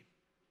why I came.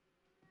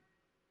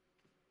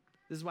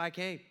 This is why I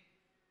came.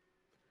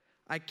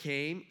 I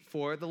came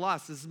for the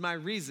lost. This is my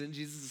reason.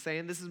 Jesus is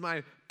saying, this is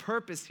my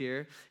purpose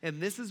here, and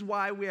this is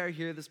why we are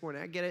here this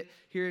morning. I get it.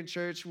 Here in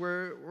church,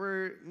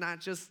 we're not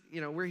just,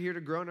 we're here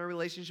to grow in our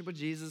relationship with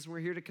Jesus. We're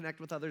here to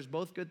connect with others,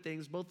 both good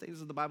things, both things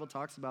that the Bible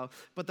talks about.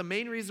 But the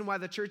main reason why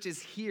the church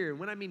is here, and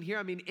when I mean here,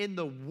 I mean in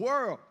the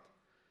world,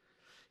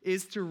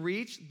 is to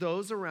reach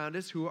those around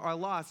us who are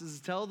lost, is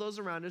to tell those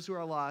around us who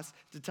are lost,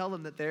 to tell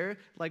them that there,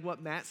 like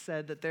what Matt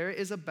said, that there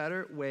is a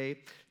better way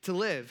to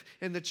live.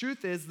 And the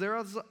truth is,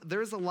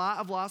 there's a lot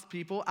of lost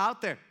people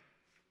out there.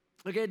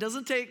 Okay, it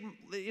doesn't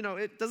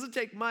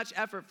take much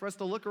effort for us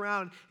to look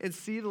around and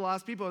see the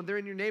lost people. And they're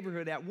in your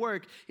neighborhood, at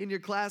work, in your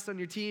class, on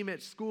your team,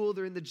 at school,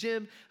 they're in the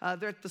gym,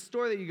 they're at the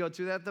store that you go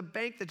to, they're at the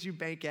bank that you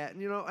bank at.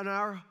 And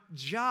our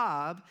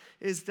job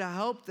is to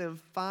help them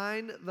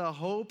find the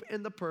hope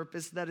and the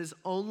purpose that is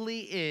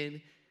only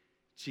in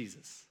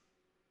Jesus.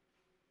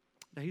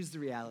 Now here's the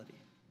reality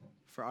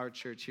for our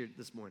church here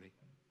this morning.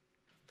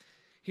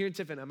 Here in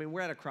Tiffin,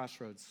 we're at a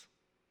crossroads.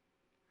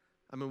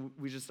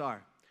 We just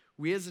are.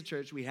 We as a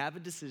church, we have a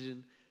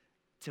decision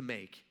to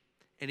make.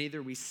 And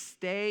either we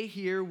stay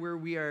here where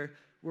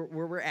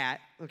we're at,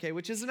 okay,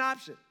 which is an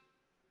option.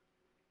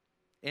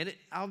 And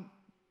I'll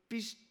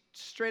be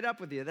straight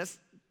up with you. That's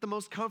the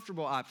most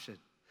comfortable option.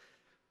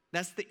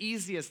 That's the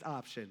easiest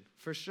option,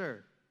 for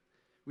sure.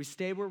 We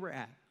stay where we're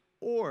at.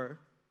 Or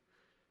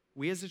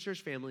we as a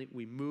church family,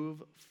 we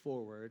move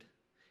forward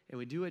and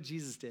we do what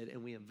Jesus did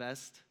and we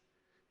invest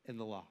in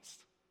the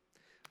lost.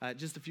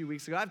 Just a few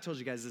weeks ago, I've told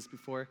you guys this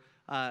before,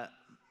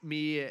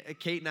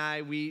 Kate and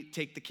I, we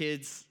take the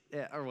kids,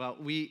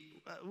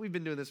 we've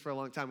been doing this for a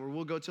long time, where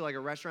we'll go to like a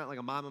restaurant, like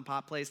a mom and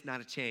pop place,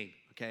 not a chain,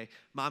 okay?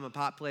 Mom and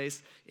pop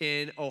place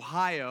in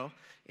Ohio,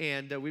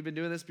 and we've been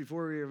doing this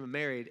before we were even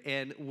married,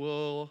 and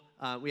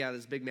we have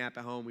this big map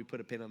at home. We put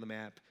a pin on the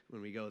map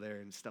when we go there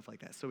and stuff like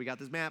that. So we got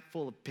this map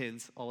full of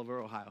pins all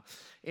over Ohio.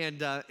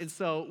 And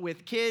so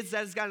with kids, that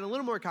has gotten a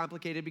little more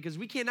complicated because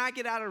we cannot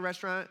get out of a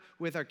restaurant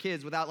with our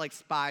kids without like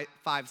 5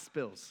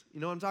 spills. You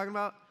know what I'm talking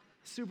about?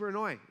 Super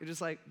annoying. You're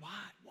just like, why?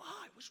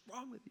 What's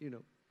wrong with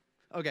you?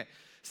 Okay,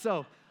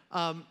 so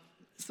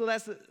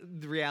that's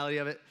the reality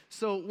of it.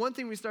 So one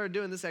thing we started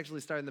doing, this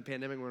actually started in the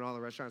pandemic when all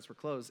the restaurants were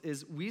closed,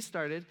 is we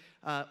started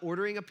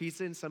ordering a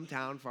pizza in some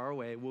town far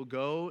away. We'll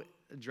go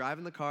drive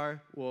in the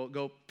car, we'll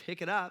go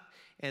pick it up,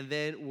 and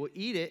then we'll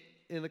eat it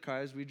in the car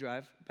as we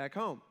drive back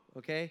home,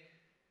 okay?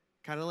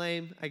 Kind of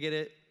lame, I get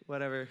it,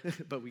 whatever,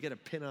 but we get a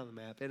pin on the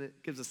map, and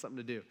it gives us something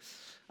to do.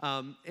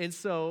 And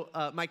so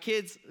my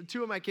kids,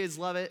 2 of my kids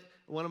love it.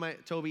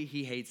 Toby,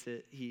 he hates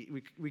it.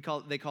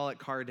 They call it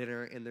car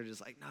dinner, and they're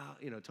just like,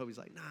 no, Toby's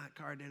like, nah,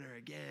 car dinner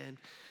again.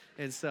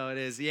 And so it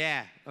is,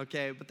 yeah,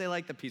 okay, but they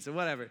like the pizza,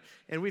 whatever.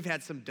 And we've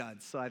had some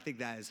duds, so I think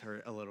that has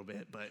hurt a little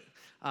bit. But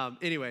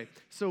anyway,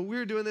 so we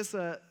were doing this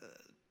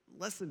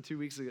less than 2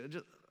 weeks ago,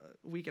 just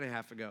a week and a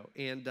half ago,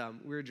 and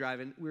we were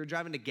driving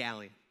to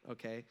Galion,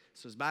 okay?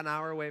 So it's about an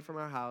hour away from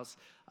our house.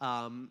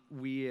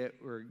 We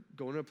were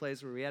going to a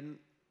place where we hadn't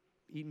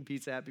eaten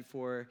pizza at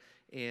before,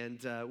 and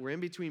we're in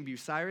between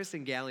Bucyrus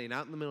and Galion,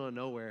 out in the middle of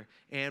nowhere,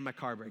 and my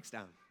car breaks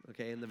down,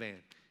 okay, in the van.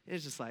 And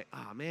it's just like,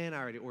 oh man, I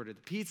already ordered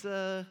the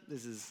pizza.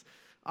 This is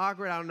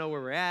awkward. I don't know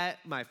where we're at.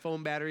 My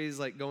phone battery is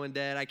like going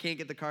dead. I can't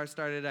get the car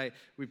started.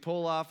 We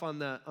pull off on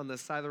the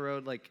side of the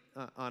road, like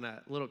on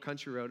a little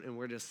country road, and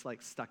we're just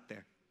like stuck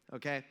there,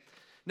 okay?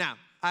 Now,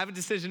 I have a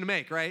decision to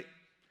make, right?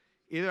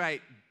 Either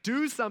I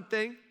do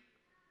something,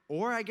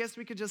 or I guess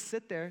we could just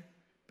sit there.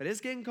 But it's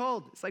getting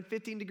cold. It's like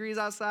 15 degrees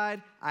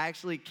outside.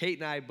 Kate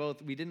and I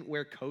both, we didn't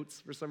wear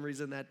coats for some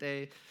reason that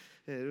day,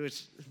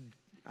 which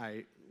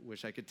I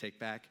wish I could take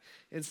back.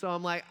 And so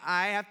I'm like,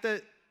 I have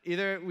to,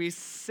 either we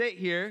sit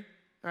here,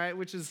 all right,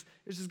 which is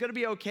going to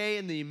be okay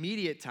in the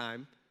immediate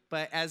time,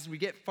 but as we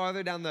get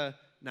farther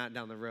not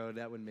down the road,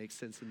 that wouldn't make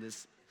sense in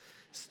this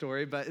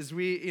story, but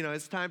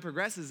as time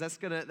progresses,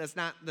 that's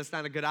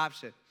not a good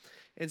option.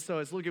 And so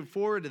it's looking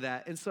forward to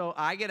that. And so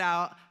I get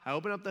out, I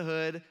open up the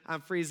hood,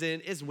 I'm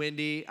freezing, it's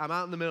windy, I'm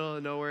out in the middle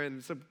of nowhere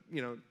in some,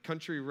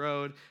 country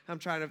road. I'm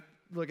trying to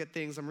look at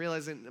things. I'm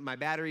realizing my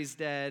battery's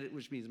dead,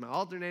 which means my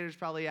alternator's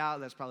probably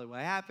out. That's probably what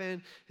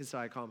happened. And so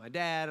I call my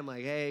dad. I'm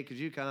like, hey, could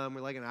you come?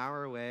 We're like an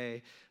hour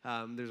away.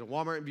 There's a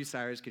Walmart in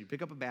Bucyrus. Could you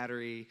pick up a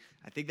battery?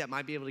 I think that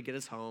might be able to get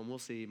us home. We'll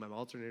see. My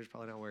alternator's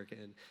probably not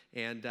working.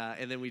 And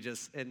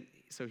then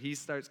so he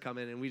starts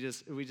coming, and we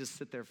just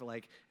sit there for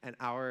like an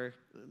hour,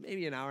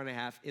 maybe an hour and a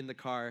half in the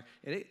car.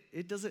 And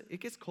it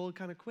gets cold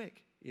kind of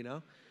quick,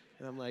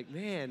 And I'm like,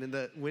 man, and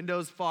the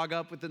windows fog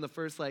up within the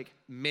first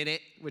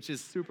minute, which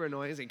is super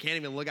annoying, so you can't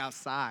even look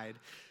outside.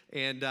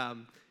 And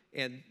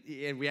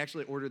we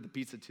actually ordered the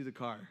pizza to the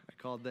car. I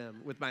called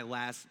them with my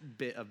last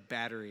bit of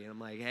battery, and I'm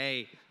like,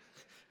 hey,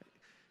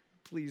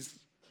 please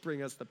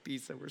bring us the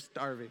pizza. We're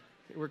starving.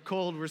 We're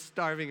cold, we're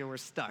starving, and we're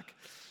stuck.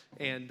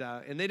 And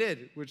they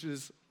did, which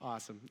is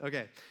awesome.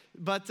 Okay,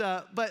 but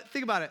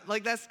think about it.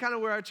 Like, that's kind of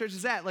where our church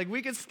is at. Like,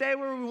 we can stay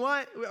where we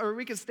want, or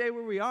we can stay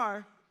where we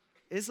are.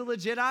 It's a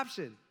legit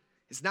option.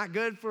 It's not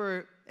good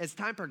for as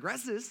time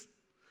progresses,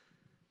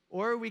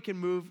 or we can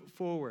move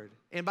forward.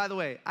 And by the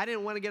way, I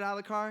didn't want to get out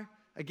of the car.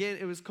 Again,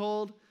 it was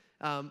cold.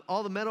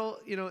 All the metal,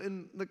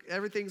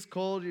 everything's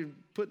cold. You're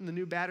putting the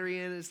new battery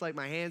in. It's like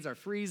my hands are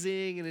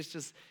freezing, and it's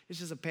just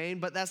a pain.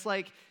 But that's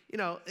like,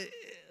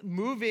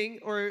 moving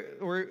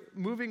or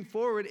moving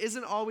forward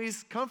isn't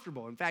always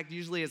comfortable. In fact,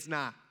 usually it's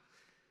not.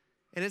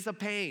 And it's a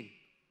pain.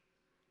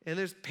 And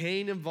there's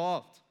pain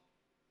involved.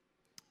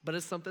 But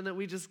it's something that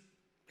we just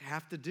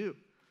have to do.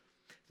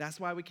 That's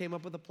why we came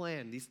up with a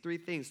plan. These 3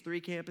 things, 3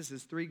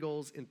 campuses, 3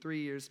 goals in 3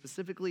 years.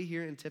 Specifically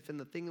here in Tiffin,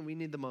 the thing that we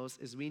need the most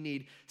is we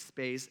need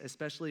space,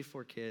 especially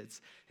for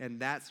kids. And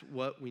that's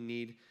what we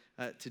need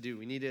to do.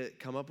 We need to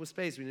come up with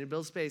space. We need to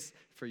build space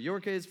for your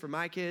kids, for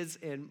my kids,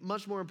 and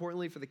much more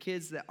importantly, for the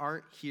kids that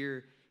aren't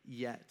here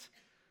yet.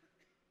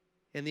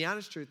 And the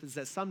honest truth is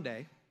that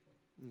someday,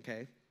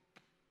 okay,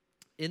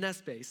 in that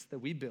space that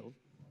we build,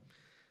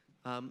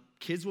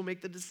 kids will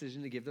make the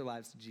decision to give their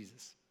lives to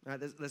Jesus. Right?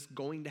 That's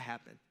going to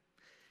happen.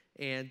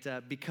 And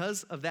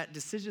because of that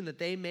decision that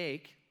they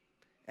make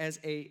as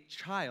a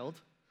child,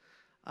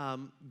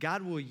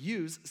 God will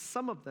use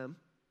some of them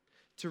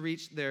to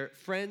reach their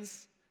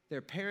friends,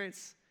 their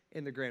parents,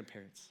 and their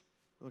grandparents.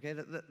 Okay,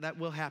 that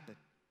will happen.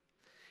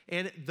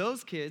 And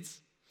those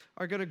kids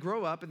are going to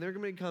grow up, and they're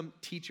going to become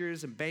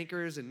teachers and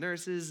bankers and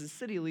nurses and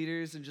city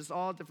leaders and just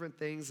all different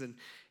things. And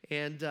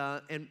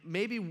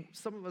maybe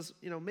some of us,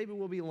 maybe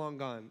we'll be long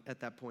gone at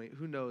that point.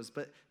 Who knows?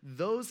 But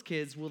those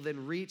kids will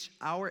then reach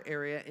our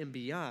area and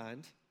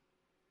beyond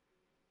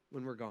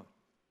when we're gone.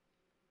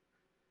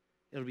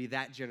 It'll be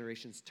that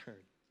generation's turn.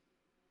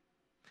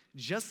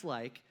 Just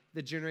like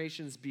the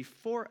generations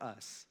before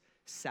us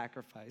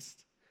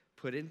sacrificed,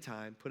 put in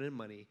time, put in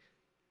money,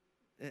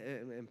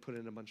 and put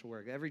in a bunch of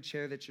work. Every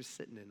chair that you're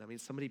sitting in,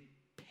 somebody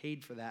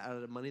paid for that out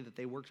of the money that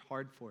they worked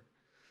hard for.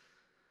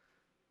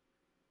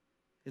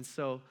 And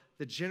so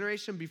the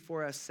generation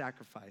before us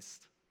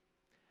sacrificed.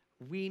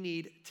 We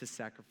need to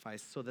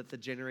sacrifice so that the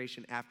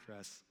generation after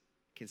us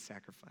can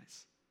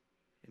sacrifice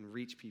and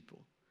reach people.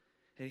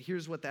 And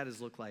here's what that has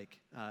looked like,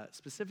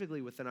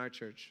 specifically within our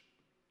church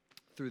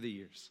through the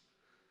years.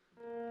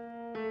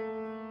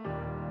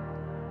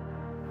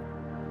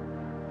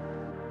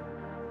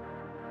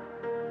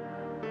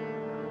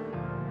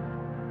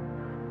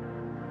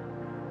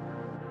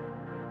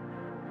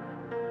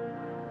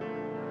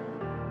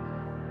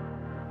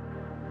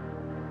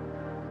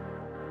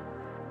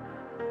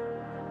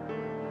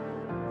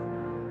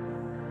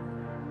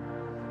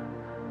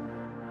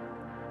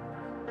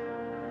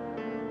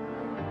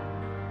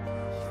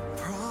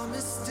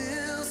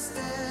 Still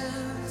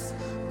stands.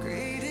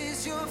 Great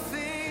is your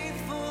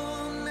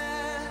faithfulness.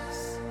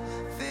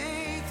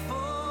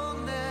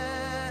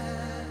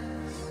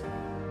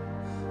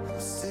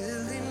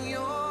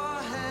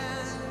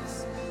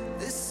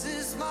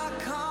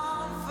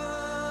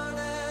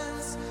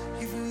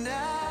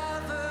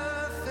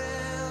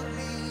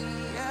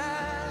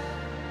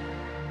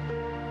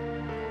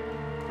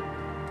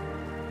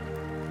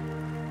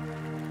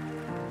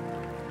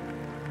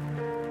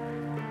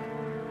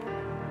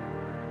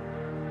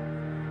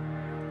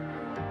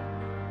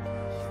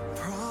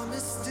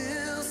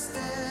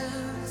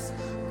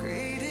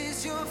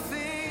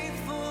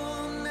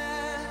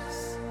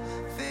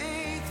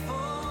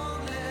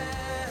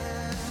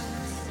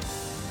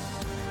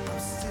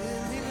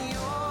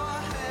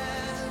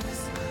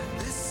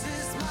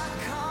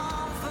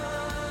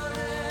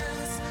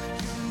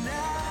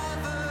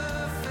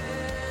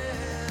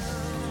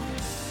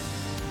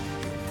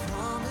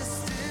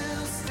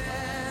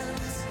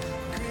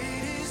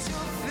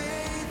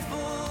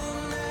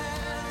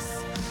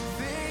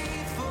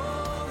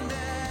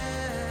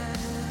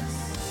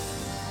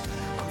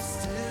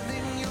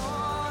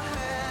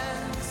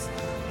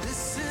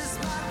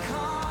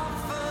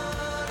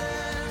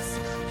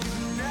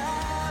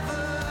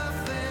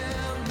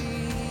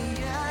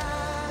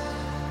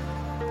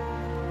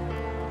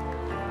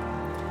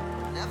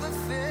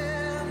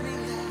 failed me yet.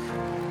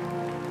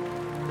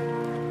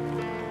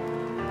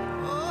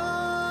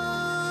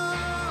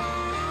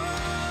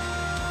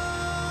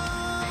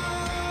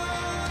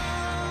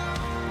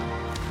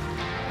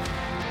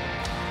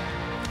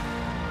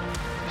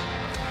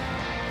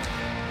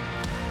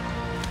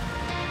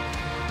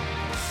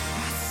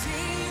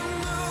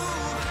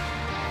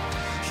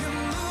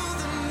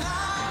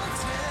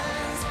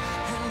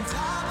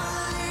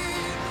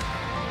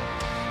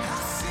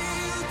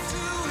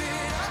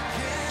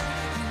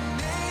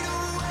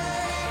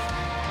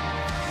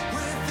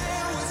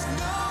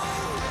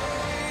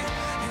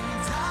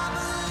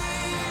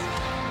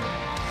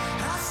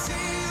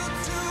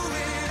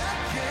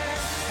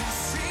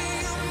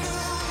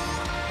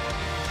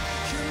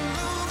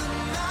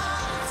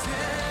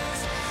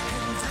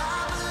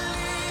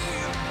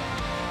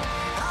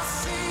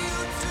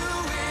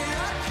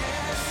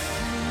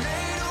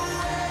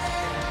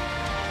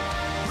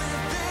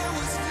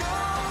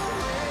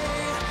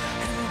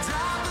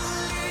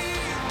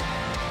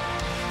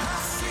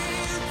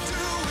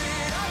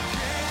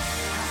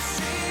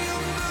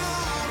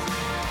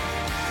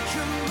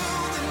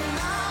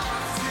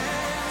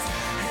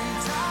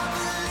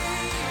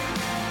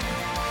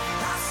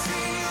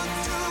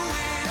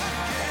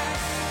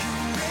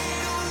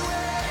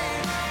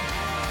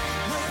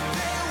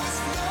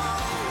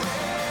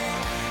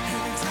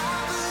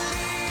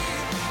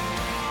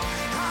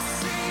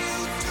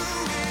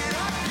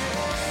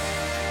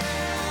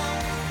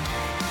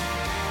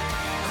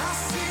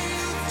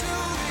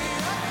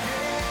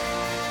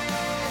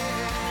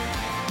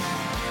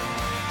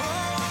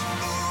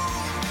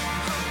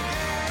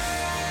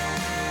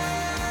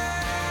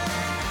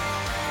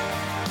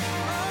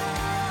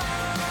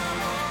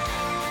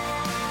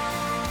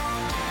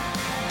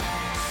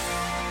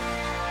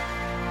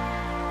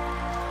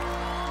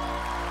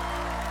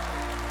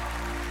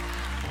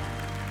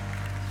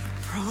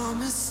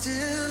 Promise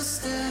still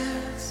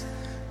stands.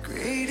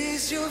 Great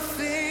is your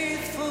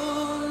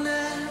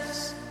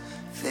faithfulness,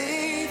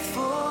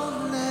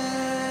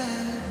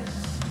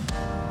 faithfulness.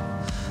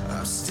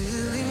 I'm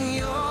still in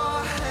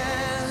your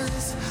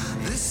hands.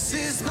 This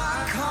is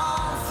my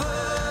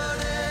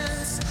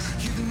confidence.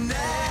 You've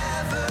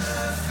never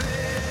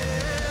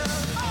failed.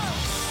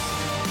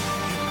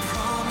 Your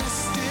promise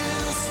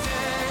still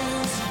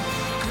stands.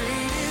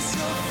 Great is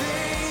your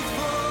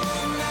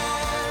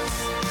faithfulness,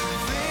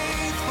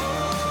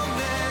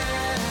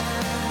 faithfulness.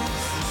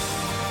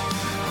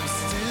 I'm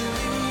still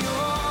in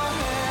your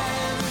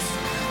hands.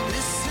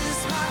 This is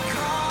my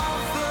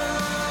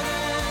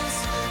confidence.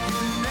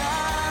 You've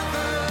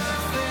never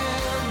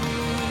failed me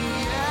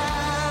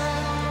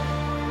yet.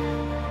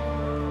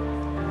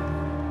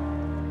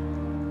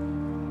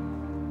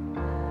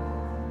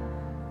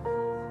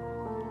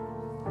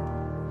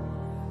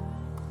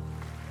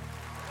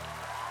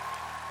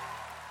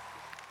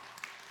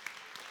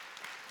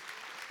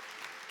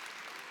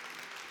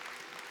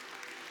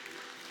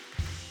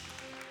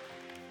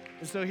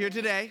 And so here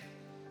today,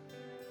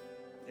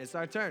 it's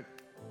our turn,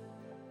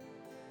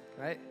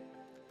 right?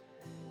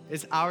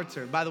 It's our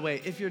turn. By the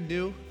way, if you're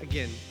new,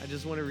 again, I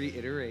just want to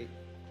reiterate,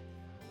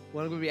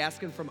 what I'm going to be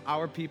asking from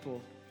our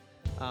people,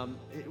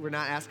 we're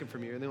not asking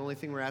from you, and the only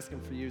thing we're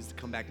asking for you is to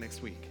come back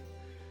next week.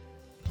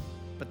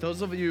 But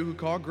those of you who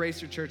call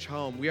Grace your church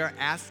home, we are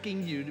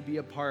asking you to be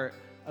a part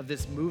of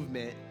this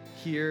movement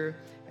here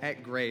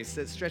at Grace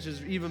that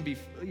stretches even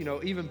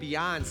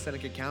beyond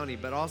Seneca County,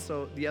 but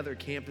also the other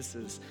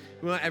campuses.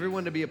 We want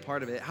everyone to be a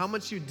part of it. How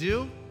much you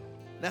do,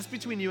 that's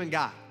between you and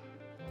God.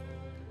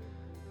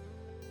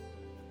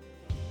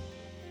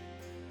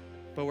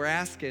 But we're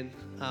asking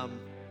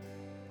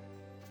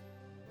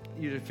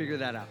you to figure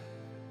that out.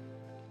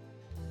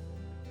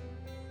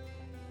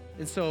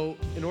 And so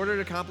in order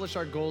to accomplish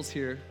our goals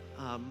here,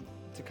 to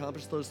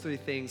accomplish those three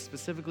things,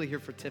 specifically here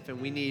for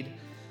Tiffin, we need,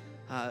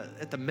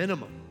 at the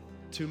minimum,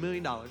 $2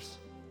 million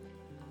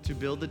to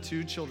build the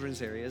 2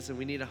 children's areas, and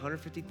we need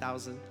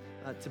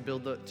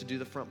 $150,000 to do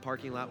the front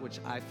parking lot, which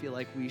I feel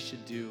like we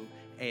should do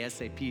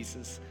ASAP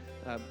since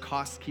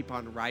costs keep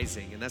on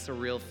rising, and that's a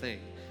real thing.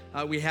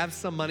 We have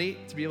some money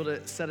to be able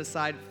to set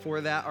aside for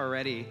that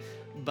already,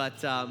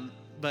 but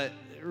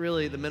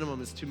really the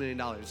minimum is $2 million,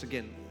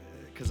 again,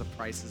 because of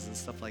prices and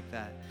stuff like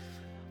that.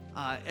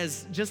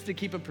 As just to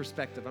keep in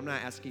perspective, I'm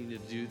not asking you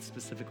to do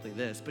specifically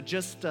this, but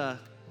just to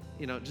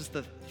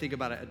think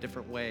about it a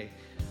different way.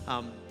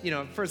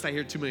 First I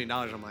hear $2 million,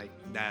 I'm like,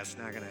 that's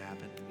not gonna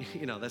happen.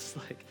 That's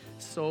like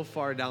so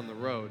far down the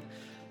road.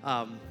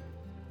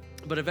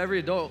 But if every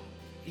adult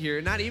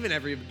here, not even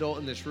every adult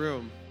in this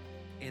room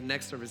and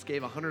next service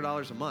gave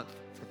 $100 a month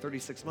for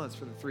 36 months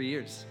for the 3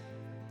 years,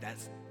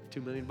 that's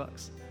 $2 million,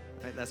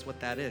 right? That's what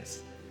that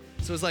is.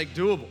 So it's like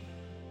doable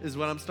is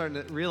what I'm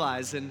starting to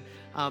realize. And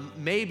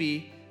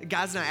maybe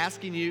God's not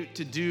asking you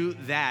to do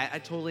that. I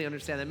totally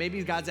understand that.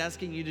 Maybe God's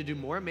asking you to do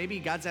more. Maybe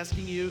God's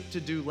asking you to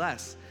do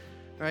less,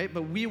 right?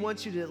 But we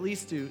want you to at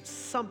least do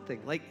something,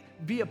 like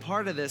be a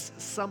part of this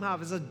somehow.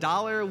 If it's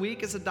 $1 a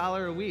week, it's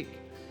 $1 a week.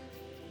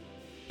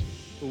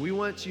 but we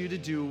want you to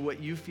do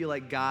what you feel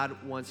like God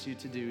wants you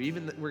to do.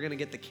 Even we're going to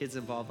get the kids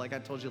involved. Like I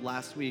told you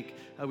last week,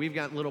 we've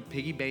got little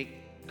piggy bank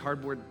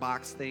cardboard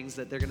box things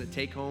that they're going to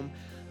take home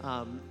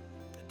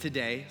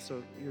today.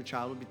 So your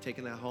child will be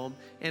taking that home.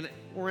 And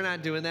we're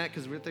not doing that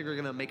because we think we're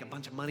going to make a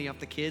bunch of money off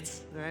the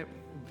kids, right?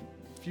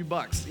 A few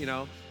bucks, you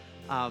know.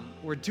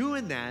 We're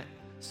doing that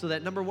so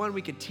that, number one,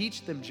 we can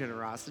teach them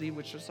generosity,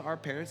 which is our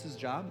parents'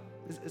 job.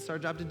 It's our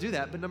job to do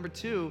that. But number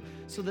two,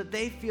 so that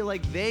they feel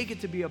like they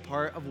get to be a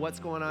part of what's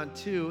going on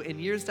too. And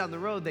years down the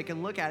road, they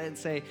can look at it and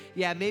say,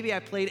 yeah, maybe I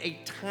played a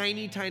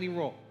tiny, tiny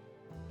role,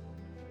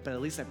 but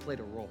at least I played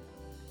a role.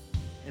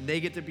 And they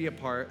get to be a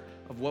part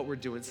of what we're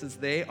doing since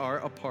they are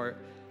a part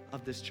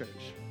of this church.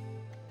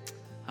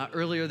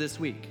 Earlier this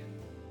week,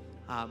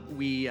 I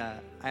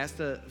asked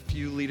a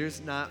few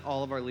leaders, not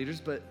all of our leaders,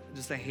 but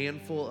just a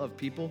handful of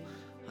people.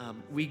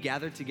 We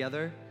gathered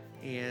together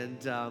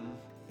and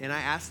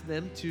I asked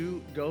them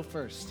to go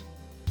first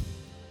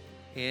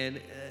and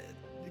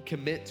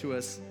commit to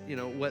us, you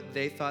know, what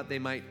they thought they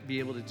might be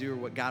able to do or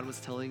what God was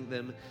telling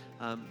them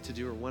to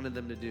do or wanted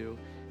them to do.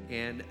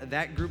 And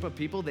that group of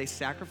people, they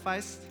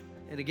sacrificed.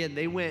 And again,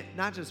 they went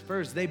not just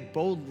first, they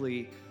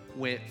boldly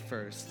went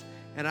first.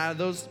 And out of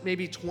those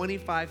maybe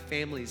 25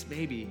 families,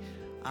 they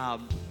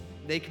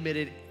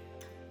committed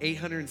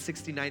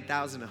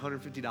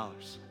 $869,150. All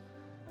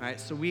right,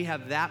 so we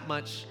have that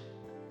much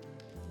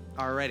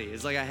already.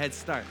 It's like a head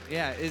start.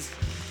 Yeah,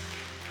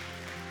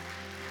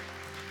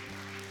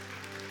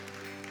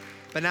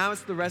 but now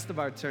it's the rest of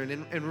our turn.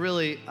 And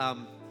really,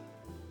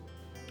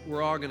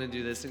 we're all going to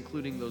do this,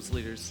 including those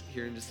leaders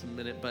here in just a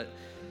minute. But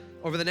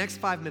over the next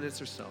 5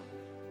 minutes or so,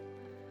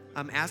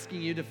 I'm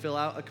asking you to fill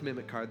out a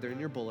commitment card. They're in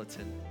your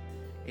bulletin.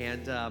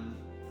 And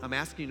I'm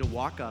asking you to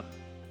walk up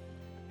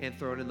and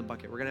throw it in the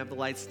bucket. We're going to have the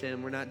lights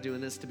dim. We're not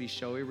doing this to be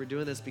showy. We're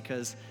doing this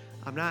because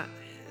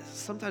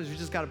sometimes we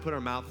just got to put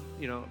our mouth,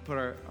 you know, put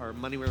our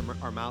money where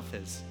our mouth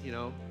is, you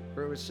know,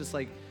 where it's just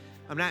like,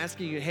 I'm not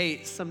asking you,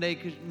 hey, someday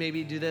could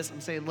maybe do this.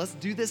 I'm saying, let's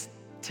do this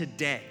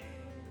today.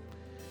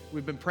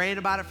 We've been praying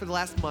about it for the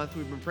last month.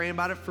 We've been praying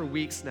about it for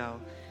weeks now.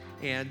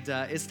 And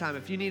it's time.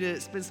 If you need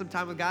to spend some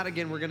time with God,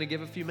 again, we're going to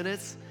give a few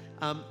minutes.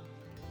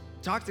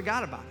 Talk to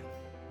God about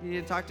it. You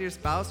need to talk to your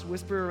spouse,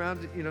 whisper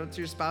around, you know, to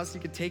your spouse.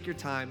 You can take your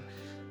time.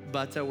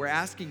 But we're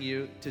asking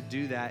you to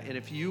do that. And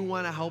if you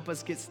want to help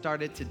us get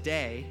started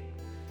today,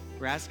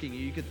 we're asking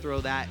you could throw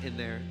that in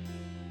there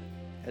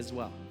as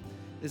well.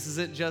 This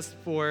isn't just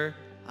for,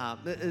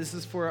 this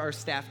is for our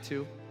staff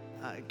too.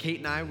 Kate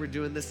and I, we're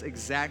doing this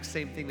exact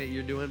same thing that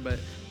you're doing, but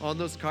on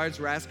those cards,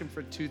 we're asking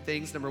for two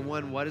things. Number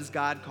one, what is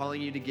God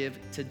calling you to give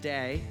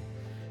today?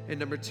 And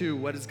number two,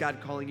 what is God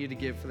calling you to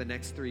give for the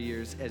next 3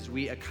 years as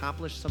we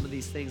accomplish some of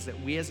these things that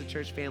we as a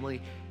church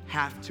family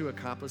have to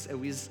accomplish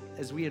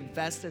as we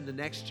invest in the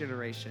next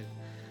generation?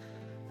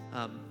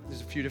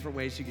 There's a few different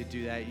ways you could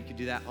do that. You could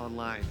do that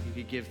online. You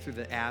could give through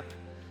the app,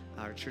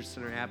 our Church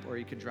Center app, or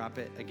you could drop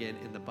it again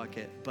in the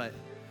bucket. But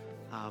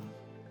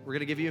we're going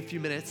to give you a few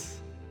minutes,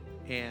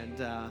 and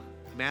I'm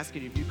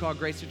asking you, if you call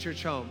Grace to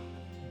Church home,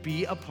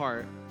 be a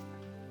part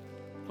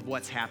of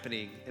what's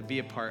happening and be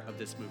a part of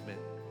this movement.